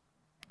back,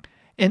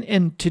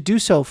 and to do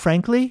so,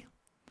 frankly,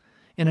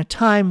 in a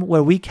time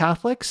where we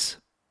Catholics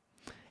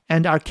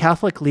and our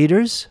Catholic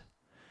leaders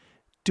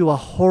do a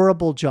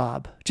horrible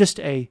job, just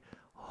a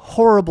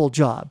horrible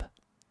job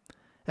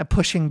at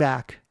pushing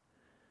back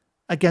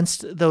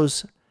against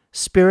those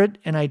spirit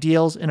and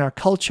ideals in our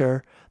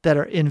culture that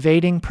are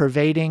invading,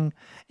 pervading,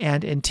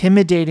 and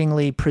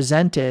intimidatingly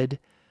presented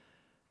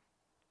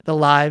the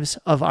lives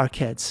of our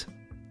kids.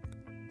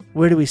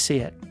 Where do we see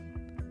it?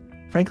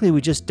 Frankly,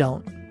 we just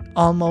don't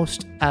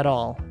almost at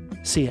all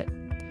see it.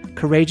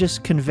 Courageous,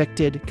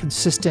 convicted,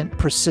 consistent,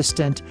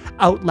 persistent,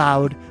 out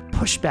loud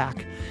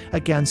pushback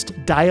against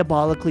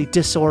diabolically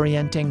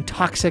disorienting,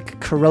 toxic,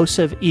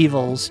 corrosive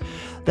evils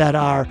that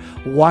are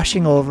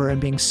washing over and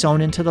being sown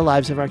into the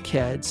lives of our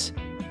kids.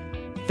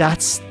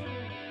 That's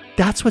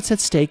what's at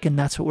stake, and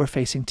that's what we're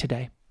facing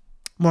today.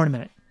 More in a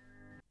minute.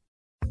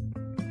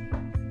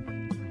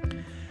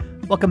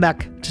 Welcome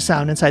back to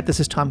Sound Insight. This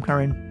is Tom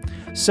Curran.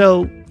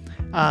 So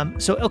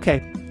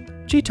okay.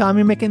 Gee, Tom,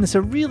 you're making this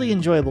a really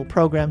enjoyable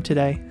program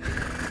today.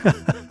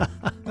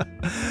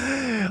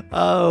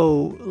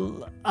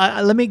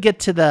 Let me get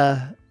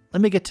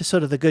to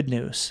sort of the good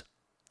news.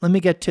 Let me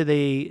get to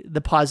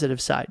the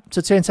positive side.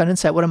 So today in Sound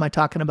Insight, what am I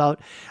talking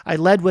about? I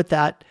led with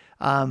that.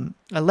 I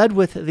led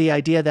with the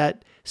idea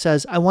that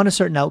says, I want a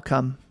certain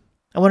outcome.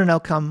 I want an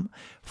outcome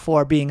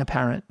for being a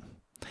parent.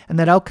 And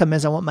that outcome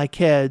is I want my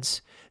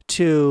kids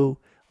to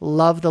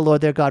love the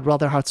Lord their God with all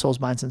their hearts, souls,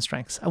 minds, and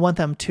strengths. I want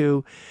them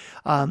to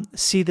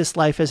see this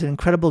life as an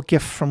incredible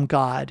gift from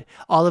God,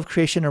 all of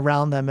creation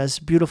around them as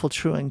beautiful,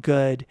 true, and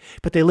good.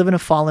 But they live in a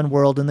fallen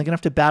world, and they're going to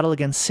have to battle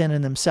against sin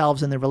in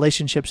themselves and their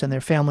relationships and their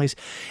families.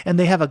 And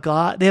they have a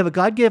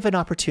God-given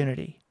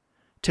opportunity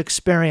to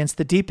experience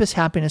the deepest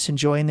happiness and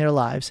joy in their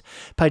lives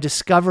by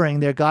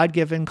discovering their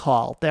God-given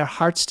call, their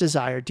heart's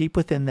desire deep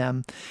within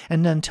them,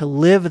 and then to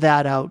live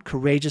that out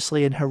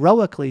courageously and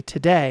heroically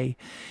today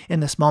in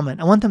this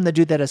moment. I want them to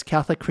do that as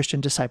Catholic Christian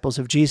disciples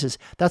of Jesus.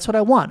 That's what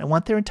I want. I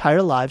want their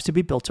entire lives to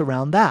be built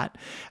around that.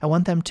 I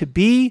want them to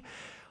be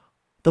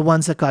the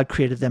ones that God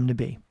created them to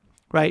be,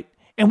 right?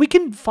 And we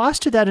can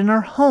foster that in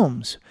our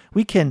homes.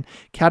 We can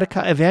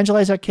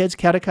evangelize our kids,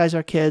 catechize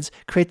our kids,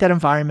 create that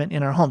environment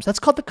in our homes. That's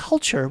called the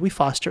culture we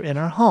foster in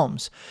our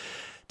homes.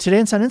 Today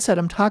in Sound Insight,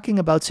 I'm talking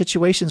about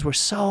situations where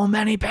so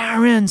many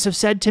parents have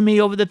said to me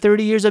over the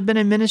 30 years I've been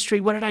in ministry,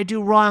 what did I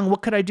do wrong?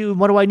 What could I do?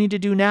 What do I need to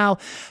do now?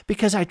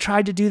 Because I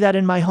tried to do that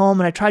in my home,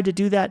 and I tried to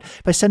do that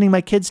by sending my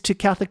kids to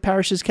Catholic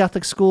parishes,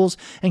 Catholic schools,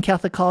 and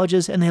Catholic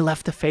colleges, and they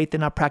left the faith. They're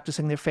not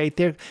practicing their faith.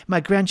 My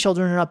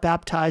grandchildren are not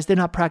baptized. They're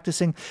not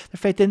practicing their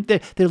faith.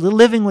 They're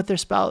living with their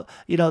spouse.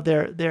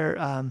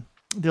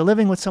 They're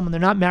living with someone they're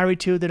not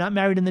married to. They're not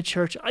married in the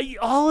church.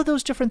 All of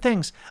those different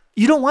things.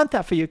 You don't want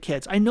that for your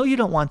kids. I know you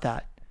don't want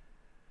that.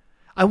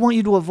 I want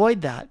you to avoid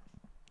that.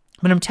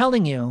 But I'm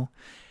telling you,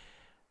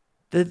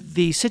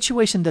 the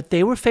situation that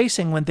they were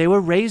facing when they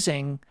were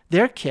raising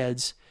their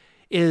kids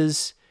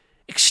is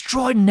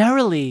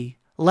extraordinarily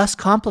less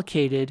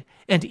complicated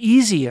and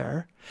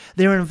easier.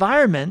 Their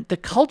environment, the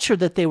culture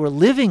that they were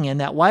living in,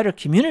 that wider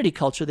community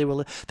culture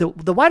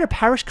the wider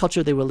parish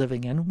culture they were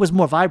living in was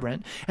more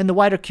vibrant, and the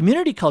wider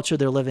community culture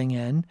they're living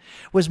in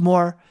was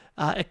more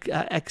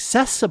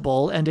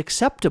accessible and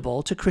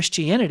acceptable to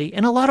Christianity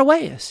in a lot of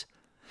ways.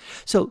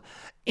 So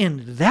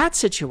in that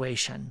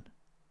situation,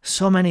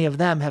 so many of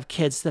them have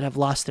kids that have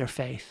lost their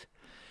faith.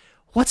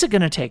 What's it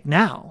going to take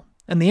now?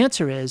 And the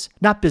answer is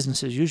not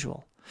business as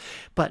usual,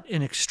 but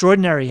an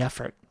extraordinary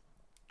effort,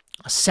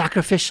 a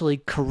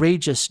sacrificially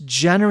courageous,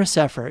 generous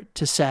effort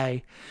to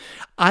say,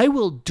 I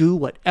will do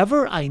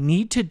whatever I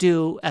need to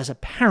do as a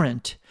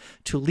parent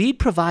to lead,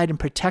 provide, and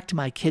protect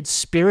my kids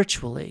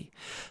spiritually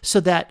so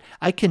that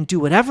I can do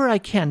whatever I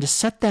can to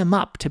set them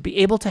up to be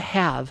able to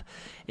have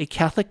a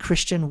Catholic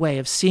Christian way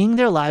of seeing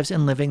their lives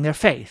and living their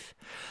faith.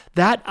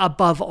 That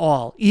above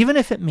all, even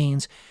if it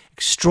means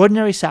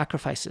extraordinary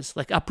sacrifices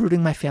like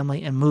uprooting my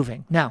family and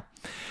moving. Now,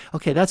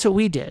 okay, that's what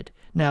we did.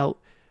 Now,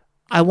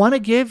 I want to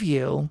give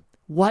you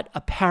what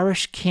a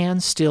parish can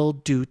still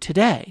do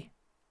today.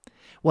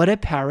 What a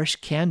parish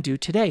can do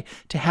today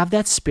to have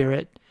that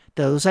spirit,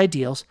 those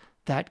ideals,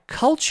 that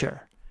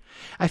culture.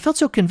 I felt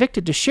so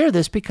convicted to share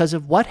this because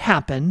of what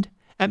happened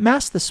at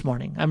Mass this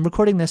morning. I'm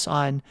recording this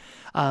on,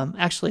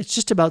 actually, it's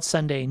just about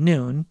Sunday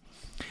noon.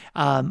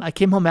 I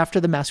came home after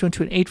the Mass, went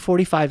to an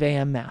 8:45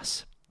 a.m.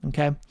 Mass,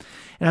 okay?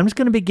 And I'm just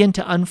going to begin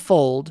to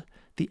unfold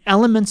the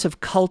elements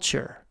of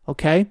culture,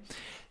 okay?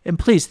 And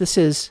please,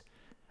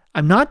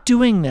 I'm not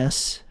doing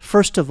this,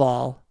 first of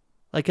all,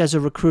 like as a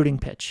recruiting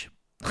pitch.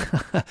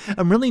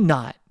 I'm really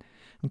not,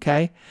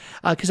 okay?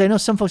 Because I know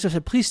some folks have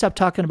said, please stop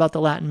talking about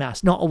the Latin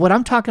Mass. No, what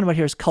I'm talking about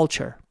here is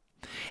culture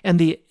and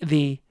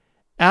the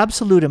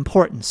absolute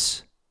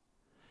importance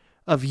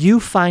of you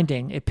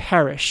finding a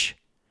parish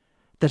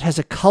that has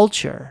a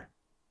culture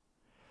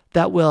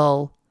that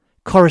will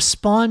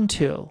correspond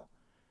to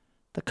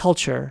the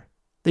culture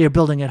that you're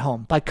building at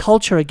home. By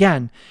culture,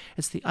 again,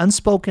 it's the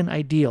unspoken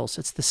ideals,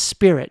 it's the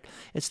spirit,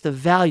 it's the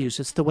values,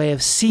 it's the way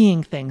of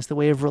seeing things, the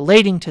way of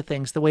relating to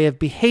things, the way of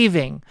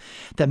behaving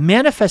that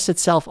manifests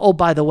itself, oh,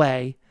 by the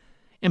way,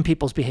 in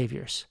people's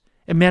behaviors.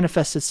 It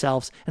manifests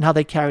itself in how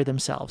they carry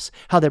themselves,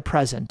 how they're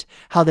present,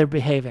 how they're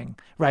behaving,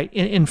 right,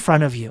 in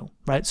front of you,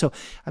 right? So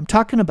I'm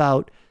talking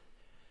about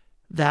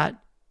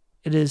that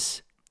it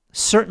is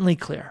certainly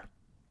clear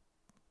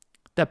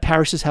that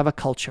parishes have a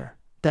culture,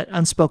 that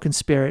unspoken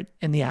spirit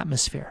in the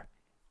atmosphere.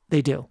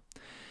 They do.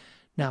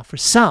 Now, for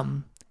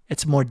some,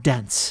 it's more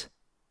dense.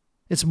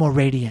 It's more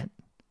radiant.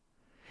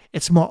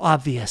 It's more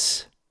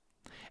obvious.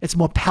 It's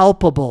more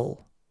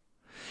palpable.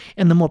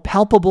 And the more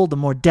palpable, the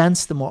more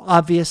dense, the more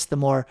obvious, the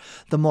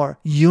more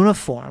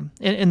uniform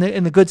in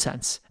the good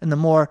sense. And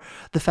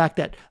the fact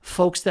that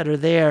folks that are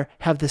there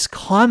have this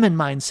common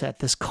mindset,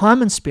 this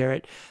common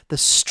spirit, the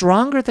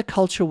stronger the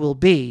culture will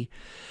be,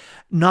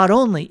 not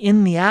only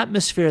in the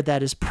atmosphere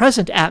that is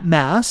present at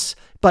Mass,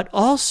 but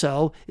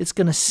also it's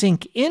going to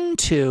sink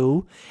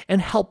into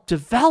and help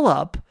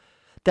develop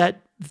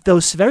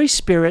those very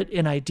spirit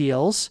and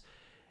ideals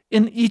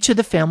in each of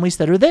the families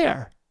that are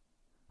there.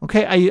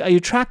 Okay, are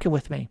you tracking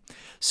with me?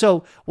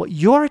 So what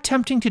you're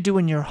attempting to do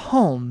in your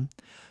home,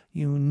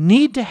 you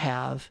need to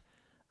have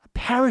a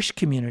parish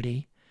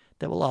community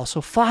that will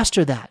also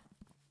foster that.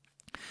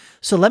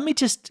 So let me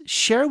just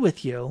share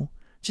with you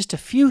just a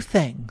few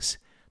things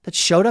that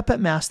showed up at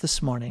Mass this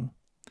morning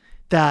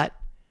that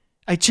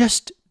I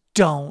just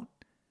don't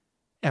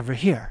ever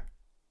hear.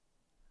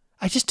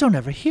 I just don't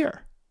ever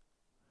hear.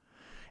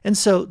 And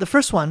so the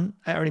first one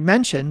I already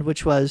mentioned,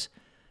 which was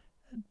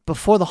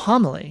before the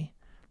homily,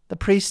 the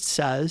priest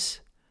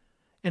says,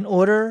 in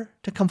order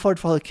to come forward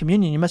for Holy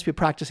Communion, you must be a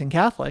practicing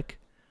Catholic,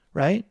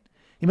 right?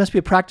 You must be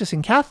a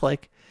practicing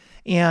Catholic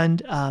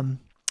and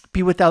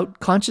be without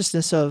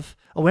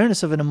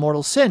awareness of an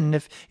immortal sin. And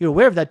if you're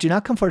aware of that, do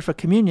not come forward for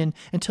communion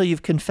until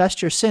you've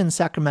confessed your sins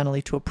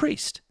sacramentally to a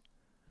priest.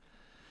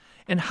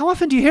 And how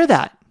often do you hear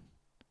that?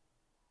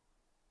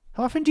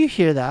 How often do you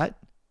hear that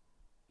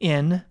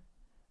in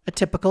a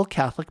typical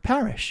Catholic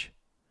parish?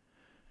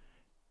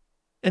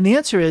 And the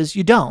answer is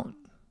you don't.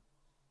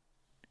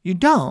 You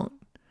don't.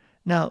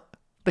 Now,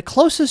 the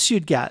closest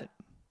you'd get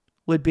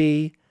would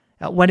be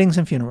at weddings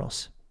and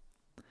funerals.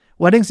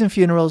 Weddings and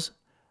funerals,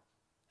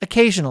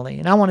 occasionally,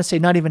 and I want to say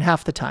not even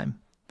half the time,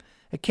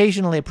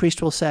 occasionally a priest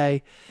will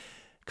say,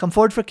 come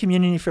forward for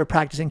communion if you're a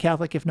practicing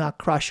Catholic. If not,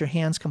 cross your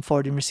hands, come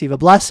forward and receive a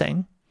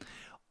blessing.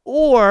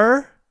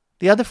 Or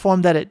the other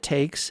form that it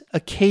takes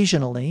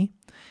occasionally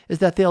is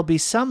that there'll be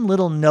some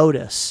little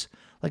notice,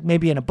 like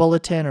maybe in a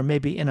bulletin or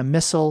maybe in a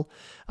missal,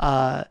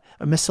 a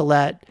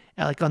missalette,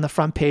 like on the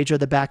front page or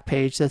the back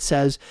page that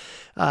says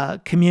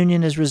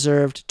communion is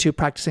reserved to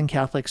practicing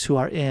Catholics who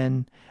are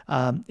in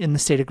the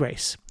state of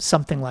grace,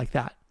 something like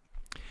that.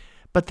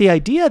 But the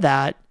idea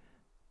that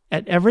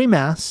at every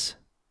Mass,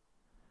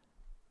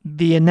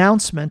 the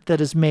announcement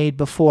that is made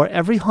before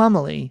every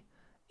homily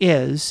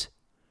is,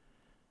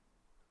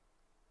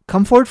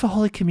 come forward for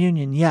Holy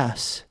Communion,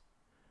 yes,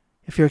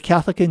 if you're a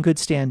Catholic in good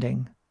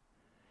standing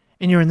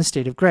and you're in the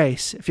state of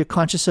grace. If you're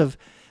conscious of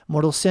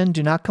mortal sin,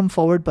 do not come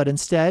forward, but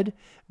instead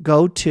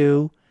go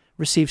to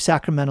receive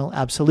sacramental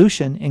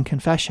absolution in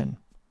confession.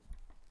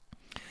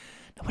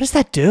 Now, what does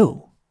that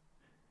do?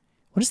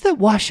 What does that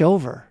wash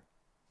over?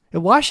 It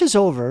washes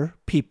over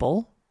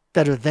people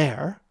that are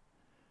there.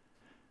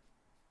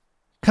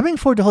 Coming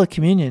forward to Holy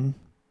Communion,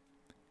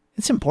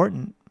 it's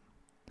important.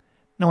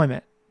 No, wait a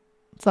minute.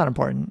 It's not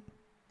important.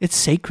 It's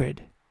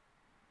sacred.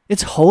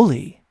 It's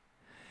holy.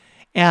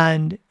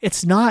 And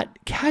it's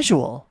not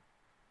casual.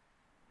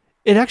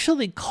 It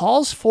actually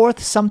calls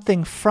forth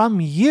something from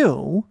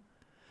you.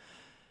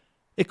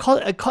 It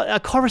calls a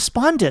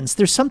correspondence.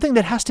 There's something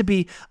that has to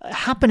be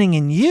happening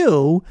in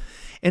you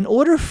in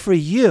order for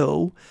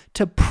you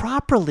to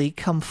properly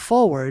come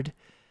forward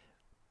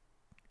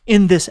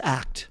in this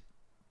act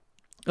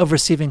of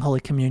receiving Holy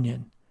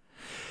Communion.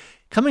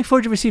 Coming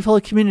forward to receive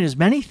Holy Communion is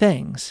many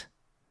things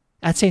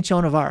at St.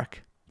 Joan of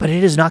Arc, but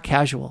it is not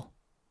casual.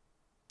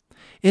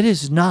 It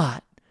is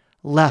not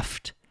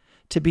left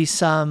to be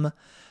some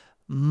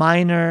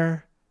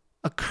minor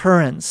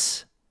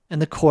occurrence in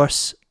the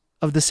course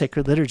of the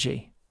sacred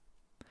liturgy.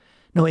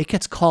 No, it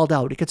gets called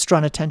out, it gets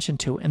drawn attention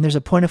to, and there's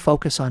a point of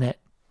focus on it.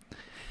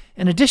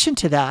 In addition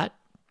to that,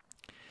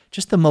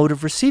 just the mode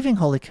of receiving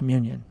Holy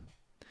Communion.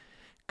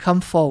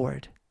 Come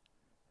forward,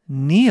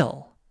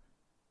 kneel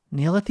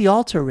at the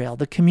altar rail,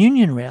 the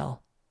communion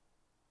rail,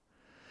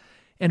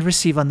 and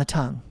receive on the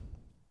tongue.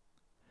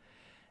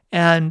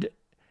 And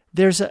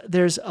there's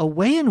a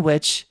way in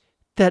which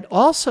that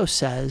also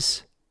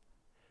says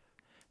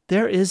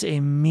there is a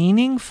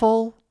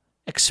meaningful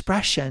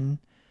expression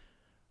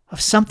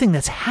of something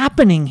that's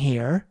happening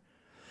here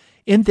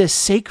in this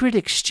sacred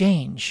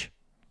exchange.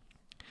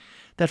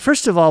 That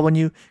first of all, when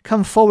you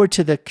come forward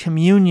to the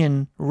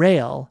communion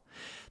rail,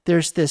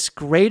 there's this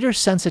greater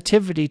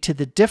sensitivity to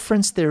the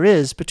difference there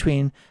is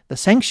between the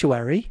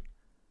sanctuary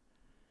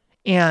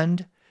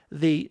and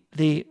the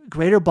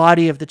greater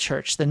body of the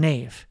church, the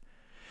nave,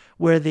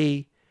 where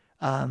the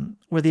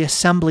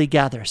assembly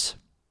gathers.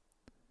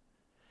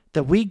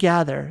 That we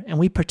gather and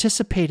we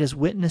participate as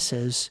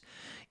witnesses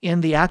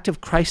in the act of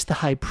Christ the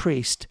high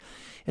priest.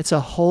 It's a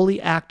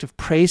holy act of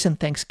praise and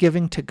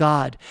thanksgiving to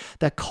God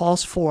that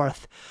calls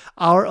forth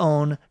our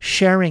own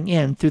sharing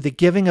in through the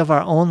giving of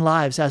our own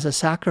lives as a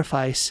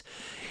sacrifice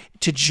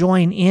to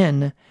join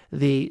in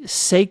the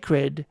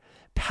sacred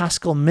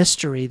paschal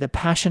mystery, the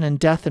passion and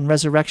death and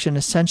resurrection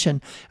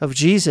ascension of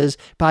Jesus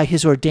by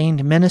his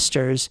ordained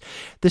ministers.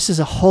 This is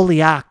a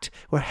holy act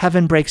where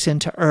heaven breaks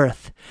into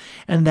earth,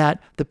 and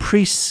that the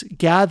priests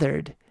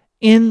gathered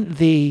in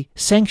the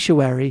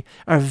sanctuary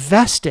are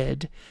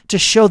vested to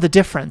show the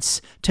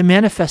difference, to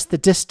manifest the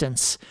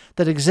distance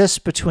that exists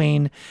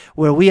between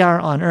where we are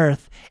on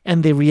earth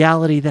and the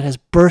reality that has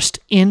burst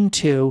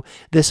into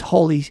this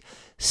holy,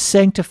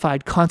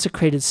 sanctified,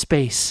 consecrated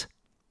space.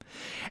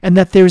 And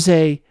that there's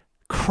a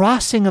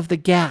crossing of the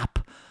gap.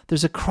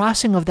 There's a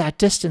crossing of that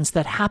distance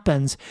that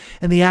happens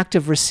in the act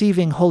of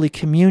receiving Holy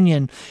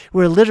Communion,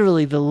 where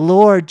literally the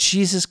Lord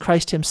Jesus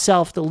Christ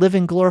himself, the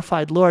living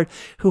glorified Lord,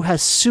 who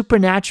has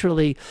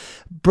supernaturally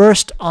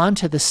burst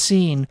onto the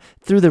scene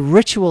through the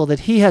ritual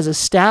that he has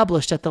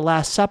established at the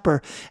Last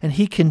Supper, and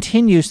he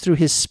continues through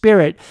his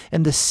Spirit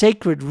in the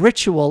sacred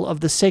ritual of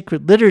the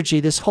sacred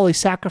liturgy, this holy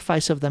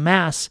sacrifice of the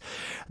Mass,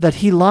 that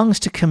he longs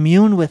to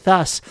commune with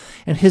us,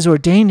 and his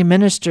ordained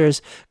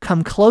ministers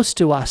come close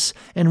to us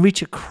and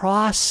reach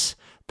across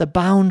the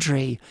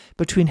boundary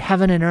between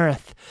heaven and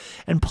earth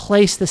and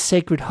place the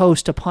sacred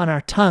host upon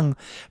our tongue,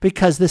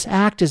 because this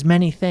act is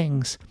many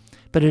things,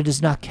 but it is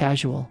not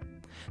casual.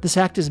 This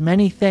act is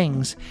many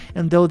things,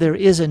 and though there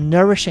is a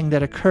nourishing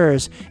that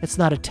occurs, it's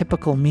not a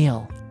typical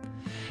meal.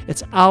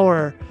 It's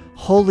our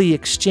holy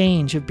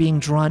exchange of being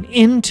drawn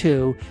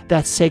into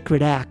that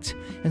sacred act,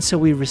 and so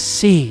we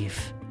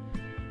receive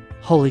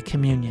Holy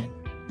Communion.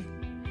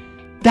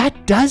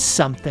 That does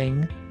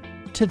something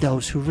to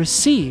those who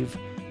receive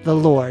the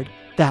Lord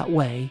that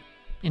way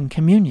in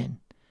communion.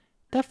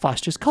 That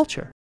fosters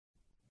culture.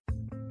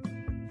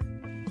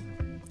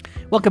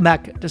 Welcome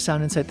back to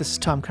Sound Insight. This is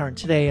Tom Curran.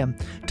 Today I'm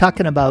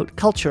talking about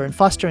culture and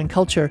fostering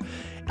culture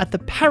at the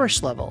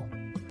parish level.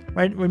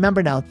 Right?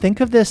 Remember now,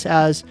 think of this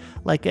as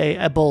like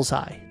a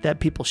bullseye that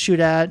people shoot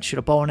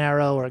a bow and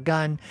arrow or a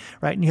gun,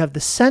 right? And you have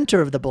the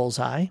center of the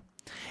bullseye,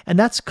 and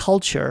that's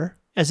culture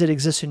as it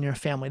exists in your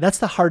family. That's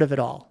the heart of it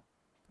all.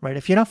 Right?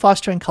 If you're not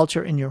fostering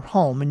culture in your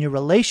home, in your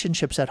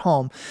relationships at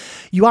home,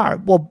 you are.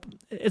 Well,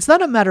 it's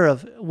not a matter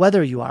of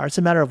whether you are. It's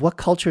a matter of what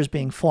culture is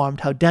being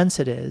formed, how dense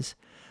it is,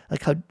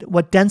 like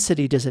what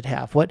density does it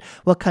have? What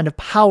kind of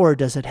power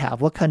does it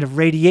have? What kind of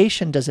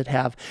radiation does it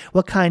have?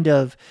 What kind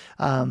of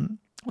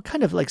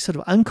like sort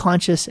of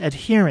unconscious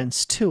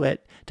adherence to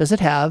it does it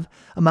have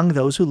among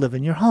those who live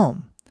in your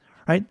home?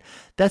 Right?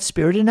 That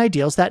spirit and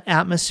ideals, that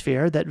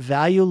atmosphere, that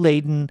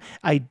value-laden,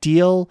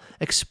 ideal,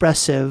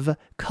 expressive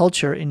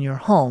culture in your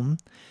home,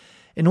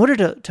 in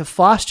order to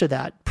foster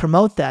that,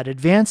 promote that,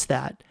 advance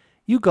that,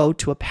 you go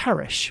to a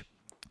parish.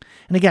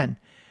 And again,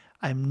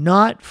 I'm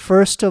not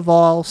first of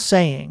all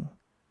saying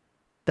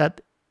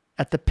that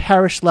at the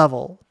parish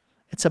level,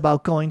 it's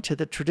about going to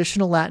the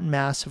traditional Latin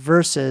Mass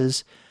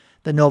versus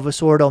the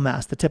Novus Ordo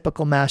Mass, the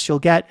typical Mass you'll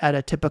get at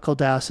a typical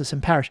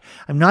diocesan parish.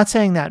 I'm not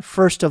saying that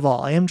first of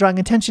all. I am drawing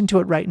attention to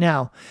it right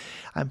now.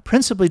 I'm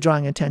principally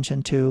drawing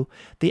attention to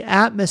the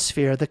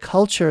atmosphere, the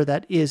culture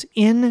that is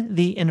in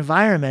the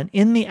environment,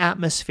 in the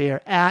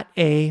atmosphere at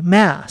a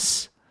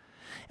Mass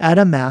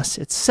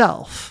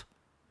itself.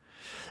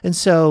 And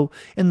so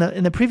in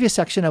the previous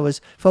section, I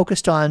was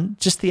focused on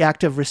just the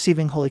act of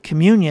receiving Holy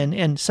Communion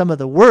and some of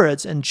the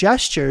words and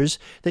gestures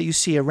that you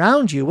see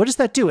around you. What does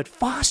that do? It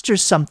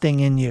fosters something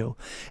in you.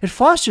 It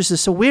fosters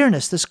this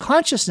awareness, this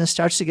consciousness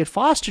starts to get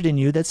fostered in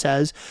you that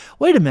says,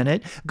 wait a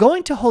minute,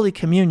 going to Holy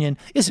Communion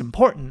is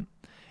important.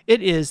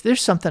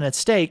 There's something at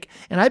stake,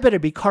 and I better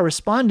be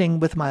corresponding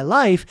with my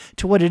life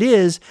to what it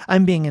is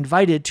I'm being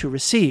invited to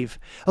receive.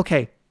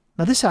 Okay,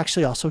 now this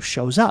actually also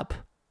shows up.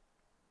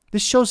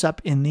 This shows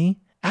up in the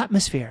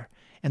atmosphere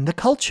and the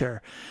culture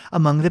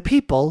among the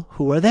people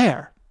who are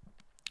there.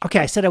 Okay,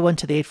 I said I went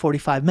to the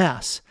 8:45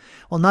 Mass.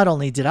 Well, not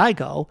only did I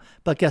go,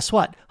 but guess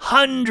what?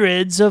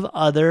 Hundreds of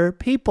other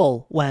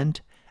people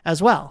went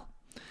as well.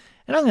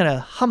 And I'm going to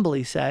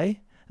humbly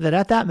say that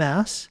at that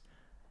Mass,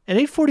 at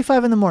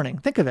 8:45 in the morning,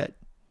 think of it.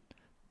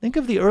 Think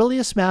of the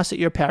earliest Mass at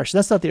your parish.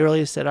 That's not the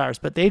earliest at ours,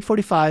 but the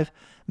 8:45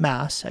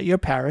 Mass at your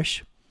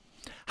parish.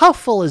 How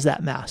full is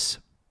that Mass?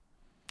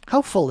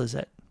 How full is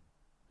it?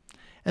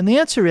 And the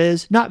answer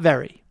is not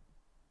very.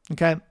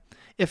 Okay?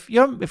 If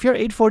you're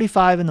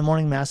 8:45 in the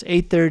morning Mass,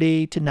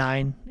 8:30 to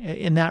 9,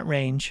 in that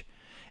range,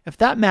 if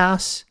that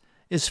Mass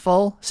is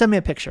full, send me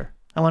a picture.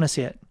 I want to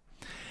see it.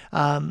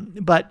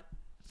 But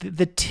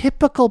the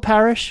typical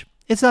parish,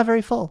 it's not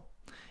very full.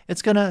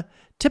 It's going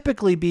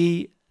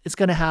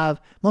to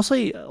have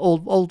mostly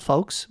old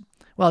folks.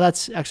 Well,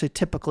 that's actually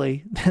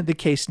typically the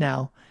case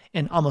now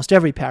in almost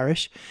every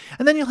parish.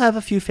 And then you'll have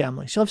a few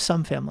families. You'll have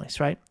some families,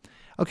 right?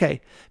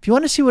 Okay, if you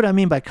want to see what I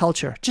mean by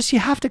culture, you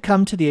have to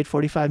come to the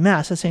 8:45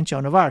 Mass at St.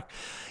 Joan of Arc.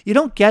 You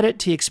don't get it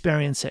till you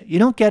experience it.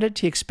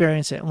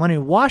 And when it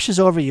washes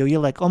over you, you're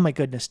like, oh my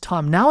goodness,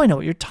 Tom, now I know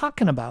what you're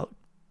talking about.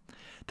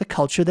 The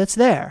culture that's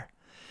there.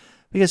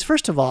 Because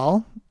first of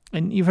all,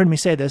 and you've heard me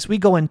say this, we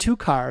go in 2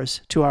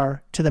 cars to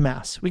the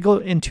Mass. We go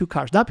in 2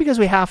 cars, not because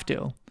we have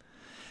to,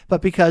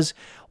 but because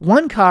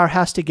one car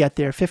has to get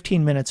there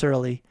 15 minutes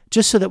early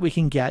just so that we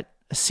can get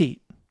a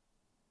seat.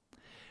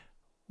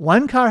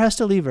 One car has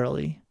to leave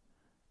early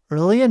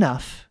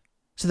enough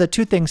so that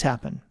 2 things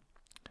happen.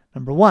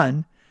 Number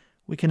 1,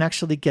 we can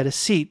actually get a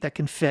seat that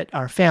can fit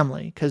our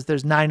family because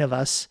there's 9 of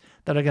us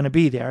that are going to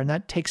be there, and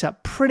that takes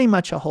up pretty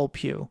much a whole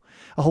pew,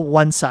 a whole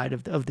one side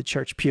of the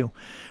church pew,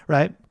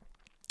 right?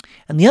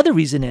 And the other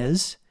reason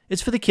is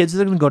it's for the kids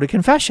that are going to go to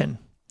confession.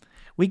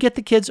 We get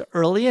the kids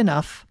early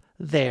enough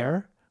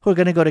there who are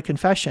going to go to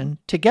confession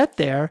to get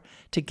there,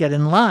 to get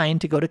in line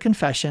to go to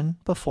confession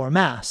before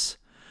Mass.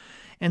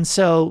 And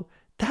so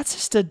that's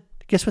just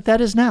guess what that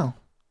is now?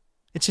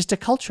 It's just a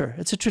culture.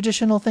 It's a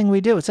traditional thing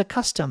we do. It's a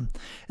custom.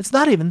 It's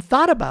not even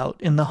thought about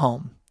in the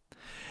home.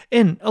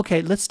 And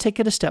okay, let's take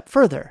it a step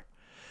further.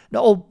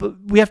 No, but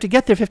we have to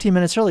get there 15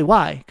 minutes early.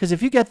 Why? Because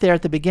if you get there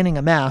at the beginning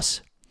of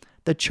Mass,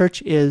 the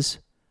church is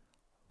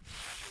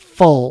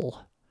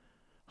full.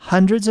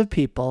 Hundreds of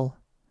people,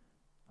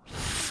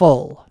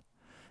 full.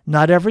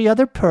 Not every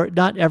other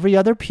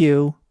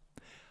pew,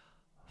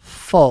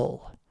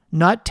 full.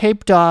 Not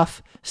taped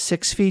off,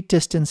 6 feet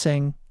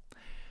distancing,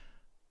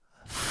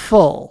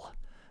 full.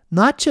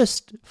 Not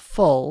just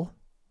full,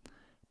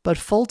 but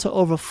full to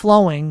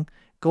overflowing.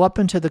 Go up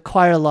into the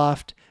choir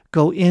loft,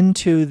 go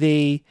into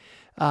the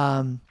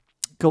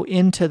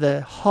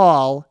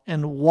hall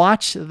and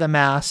watch the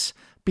Mass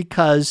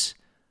because,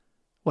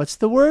 what's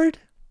the word?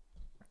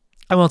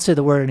 I won't say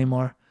the word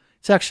anymore.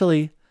 It's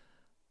actually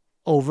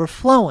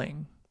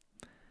overflowing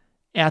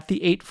at the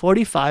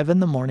 8:45 in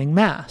the morning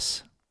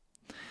Mass.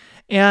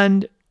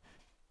 And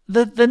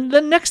the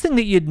next thing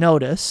that you'd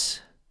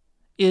notice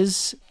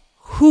is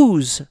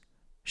who's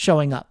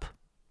showing up.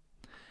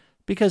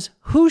 Because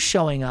who's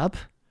showing up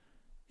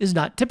is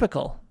not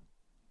typical.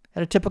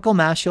 At a typical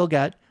Mass, you'll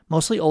get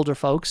mostly older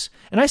folks.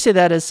 And I say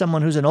that as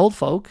someone who's an old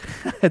folk.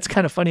 It's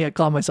kind of funny I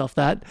call myself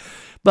that.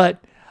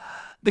 But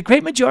the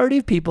great majority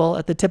of people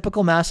at the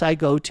typical Mass I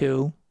go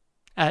to,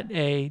 at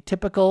a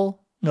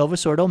typical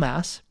Novus Ordo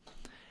Mass,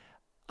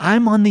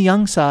 I'm on the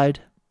young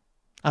side.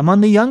 I'm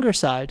on the younger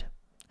side.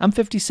 I'm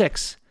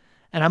 56,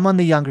 and I'm on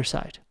the younger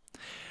side.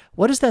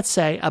 What does that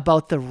say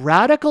about the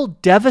radical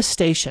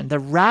devastation, the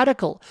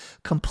radical,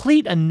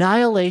 complete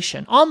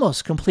annihilation,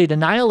 almost complete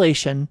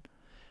annihilation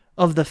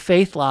of the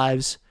faith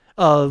lives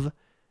of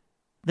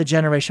the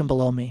generation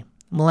below me?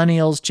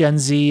 Millennials, Gen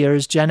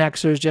Zers, Gen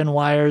Xers, Gen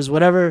Yers,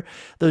 whatever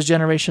those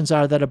generations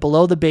are that are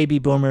below the baby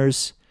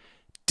boomers,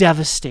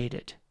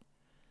 devastated.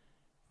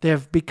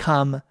 They've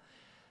become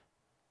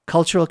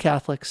cultural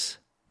Catholics,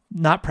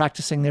 not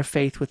practicing their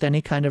faith with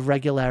any kind of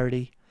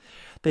regularity.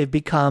 They've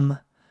become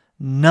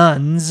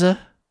nuns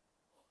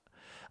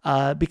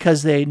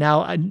because they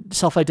now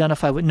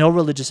self-identify with no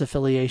religious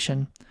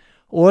affiliation,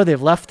 or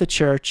they've left the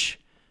church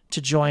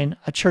to join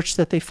a church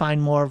that they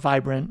find more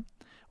vibrant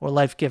or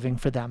life-giving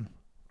for them.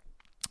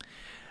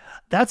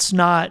 I'm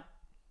not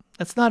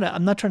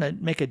trying to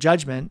make a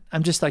judgment.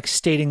 I'm just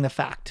stating the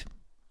fact.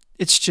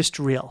 It's just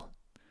real.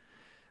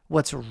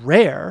 What's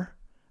rare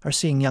are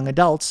seeing young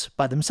adults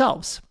by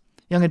themselves.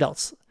 Young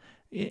adults,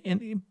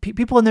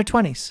 people in their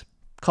 20s,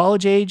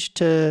 college age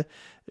to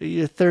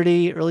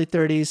 30, early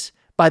 30s,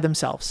 by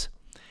themselves.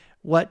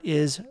 What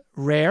is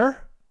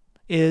rare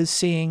is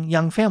seeing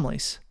young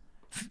families.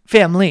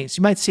 Families.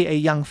 You might see a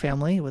young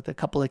family with a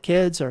couple of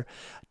kids, or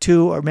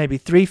 2 or maybe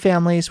 3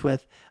 families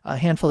with a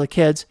handful of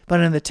kids. But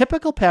in the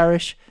typical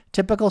parish,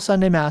 typical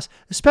Sunday Mass,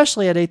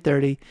 especially at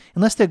 8:30,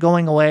 unless they're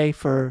going away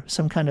for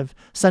some kind of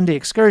Sunday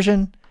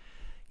excursion,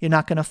 you're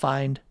not going to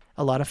find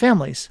a lot of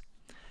families.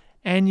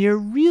 And you're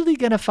really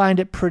going to find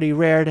it pretty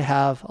rare to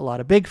have a lot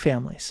of big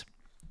families.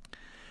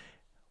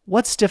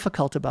 What's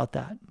difficult about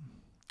that?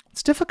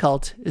 What's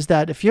difficult is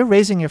that if you're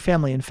raising your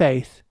family in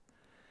faith,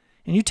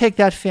 and you take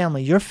that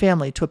family, your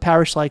family, to a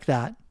parish like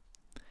that,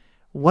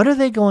 what are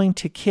the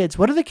kids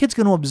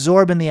going to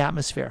absorb in the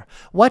atmosphere?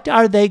 What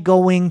are they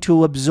going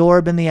to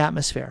absorb in the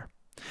atmosphere?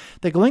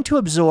 They're going to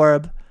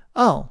absorb,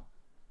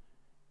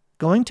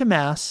 going to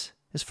Mass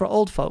is for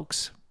old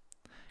folks.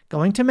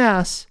 Going to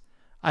Mass,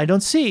 I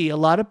don't see a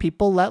lot of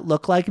people that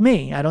look like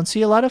me. I don't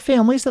see a lot of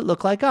families that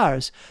look like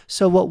ours.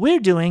 So what we're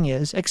doing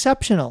is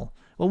exceptional.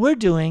 What we're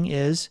doing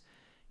is,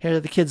 here are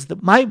the kids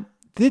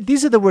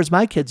these are the words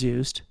my kids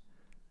used,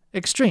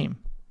 extreme.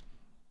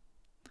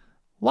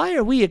 Why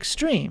are we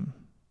extreme?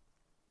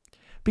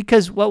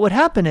 Because what would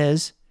happen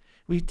is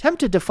We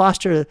attempted to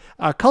foster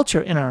our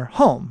culture in our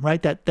home,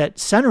 right? That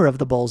center of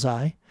the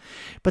bullseye.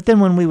 But then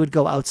when we would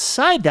go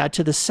outside that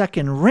to the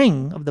second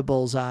ring of the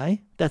bullseye,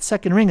 that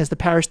second ring is the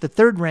parish, the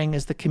third ring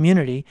is the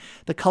community,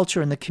 the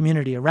culture and the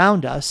community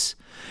around us.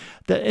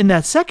 In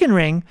that second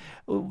ring,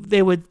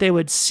 they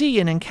would see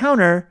and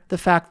encounter the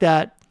fact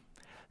that,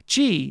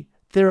 gee,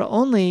 there are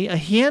only a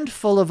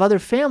handful of other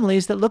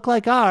families that look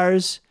like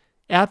ours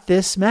at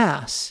this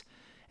Mass.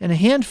 And a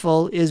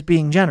handful is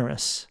being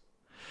generous.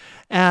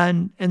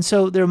 And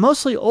so they're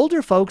mostly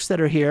older folks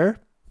that are here.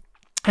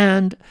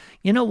 And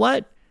you know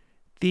what?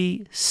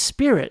 The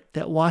spirit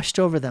that washed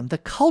over them, the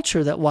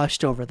culture that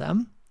washed over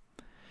them,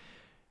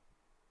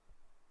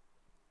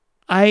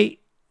 I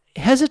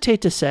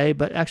hesitate to say,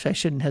 but actually I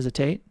shouldn't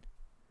hesitate,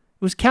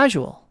 it was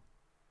casual.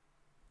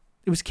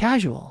 It was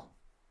casual.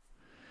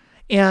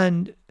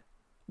 And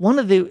one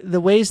of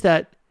the ways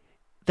that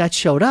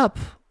showed up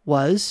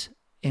was,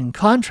 in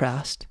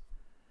contrast,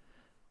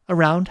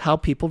 around how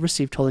people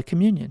received Holy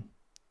Communion.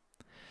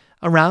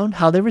 Around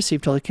how they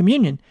received Holy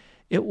Communion.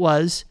 It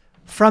was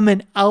from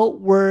an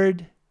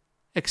outward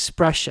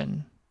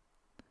expression,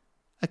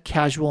 a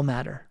casual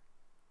matter.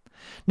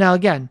 Now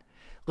again,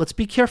 let's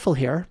be careful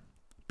here,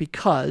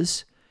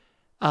 because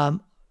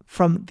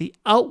from the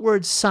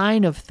outward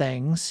sign of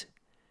things,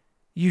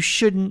 you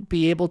shouldn't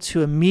be able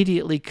to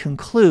immediately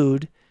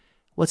conclude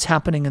what's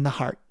happening in the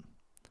heart,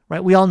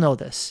 right? We all know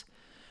this,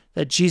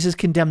 that Jesus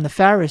condemned the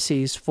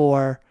Pharisees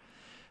for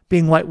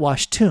being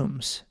whitewashed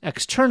tombs.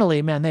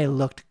 Externally, man, they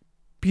looked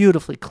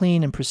beautifully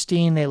clean and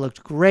pristine. They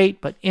looked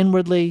great, but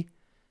inwardly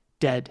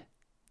dead.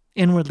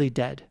 Inwardly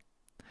dead.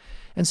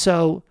 And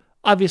so,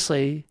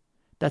 obviously,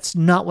 that's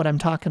not what I'm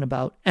talking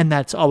about, and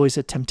that's always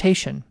a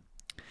temptation.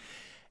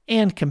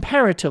 And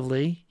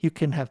comparatively, you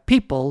can have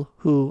people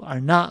who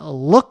are not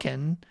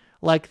looking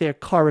like they're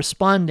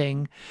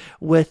corresponding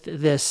with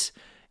this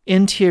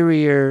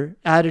interior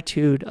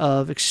attitude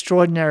of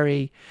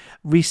extraordinary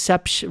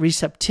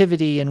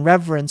receptivity and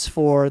reverence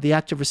for the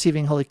act of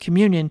receiving Holy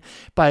Communion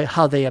by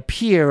how they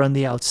appear on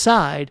the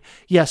outside.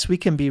 Yes, we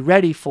can be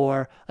ready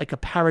for like a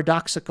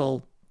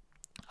paradoxical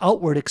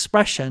outward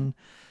expression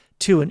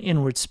to an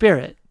inward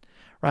spirit,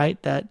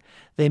 right? That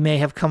they may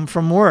have come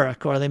from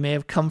work, or they may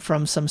have come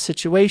from some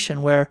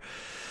situation where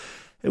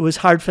it was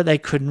hard they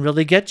couldn't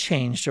really get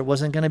changed, or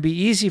wasn't going to be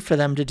easy for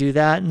them to do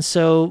that. And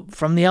so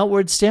from the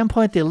outward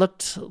standpoint, they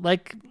looked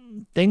like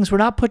things were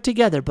not put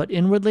together, but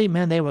inwardly,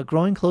 man, they were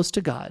growing close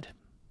to God,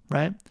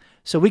 right?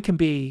 So we can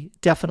be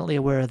definitely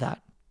aware of that.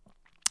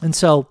 And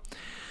so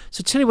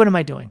today, what am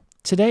I doing?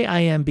 Today, I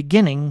am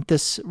beginning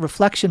this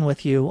reflection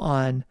with you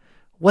on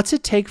what's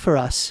it take for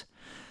us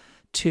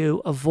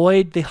to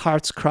avoid the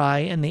heart's cry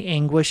and the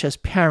anguish as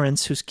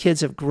parents whose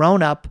kids have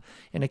grown up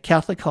in a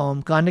Catholic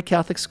home, gone to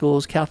Catholic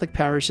schools, Catholic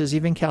parishes,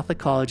 even Catholic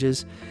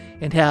colleges,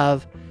 and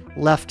have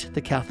left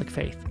the Catholic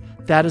faith.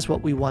 That is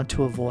what we want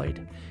to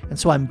avoid. And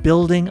so I'm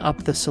building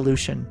up the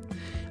solution.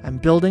 I'm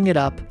building it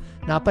up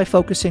not by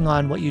focusing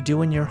on what you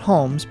do in your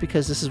homes,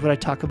 because this is what I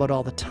talk about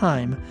all the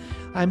time.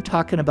 I'm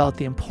talking about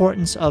the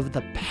importance of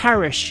the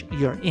parish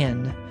you're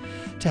in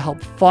to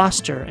help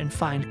foster and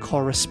find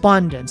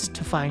correspondence,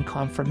 to find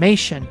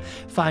confirmation,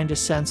 find a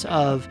sense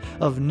of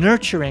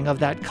nurturing of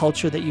that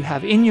culture that you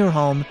have in your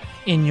home,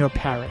 in your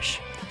parish.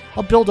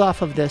 I'll build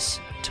off of this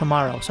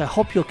tomorrow, so I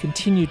hope you'll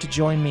continue to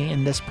join me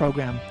in this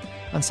program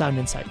on Sound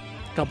Insight.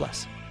 God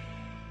bless.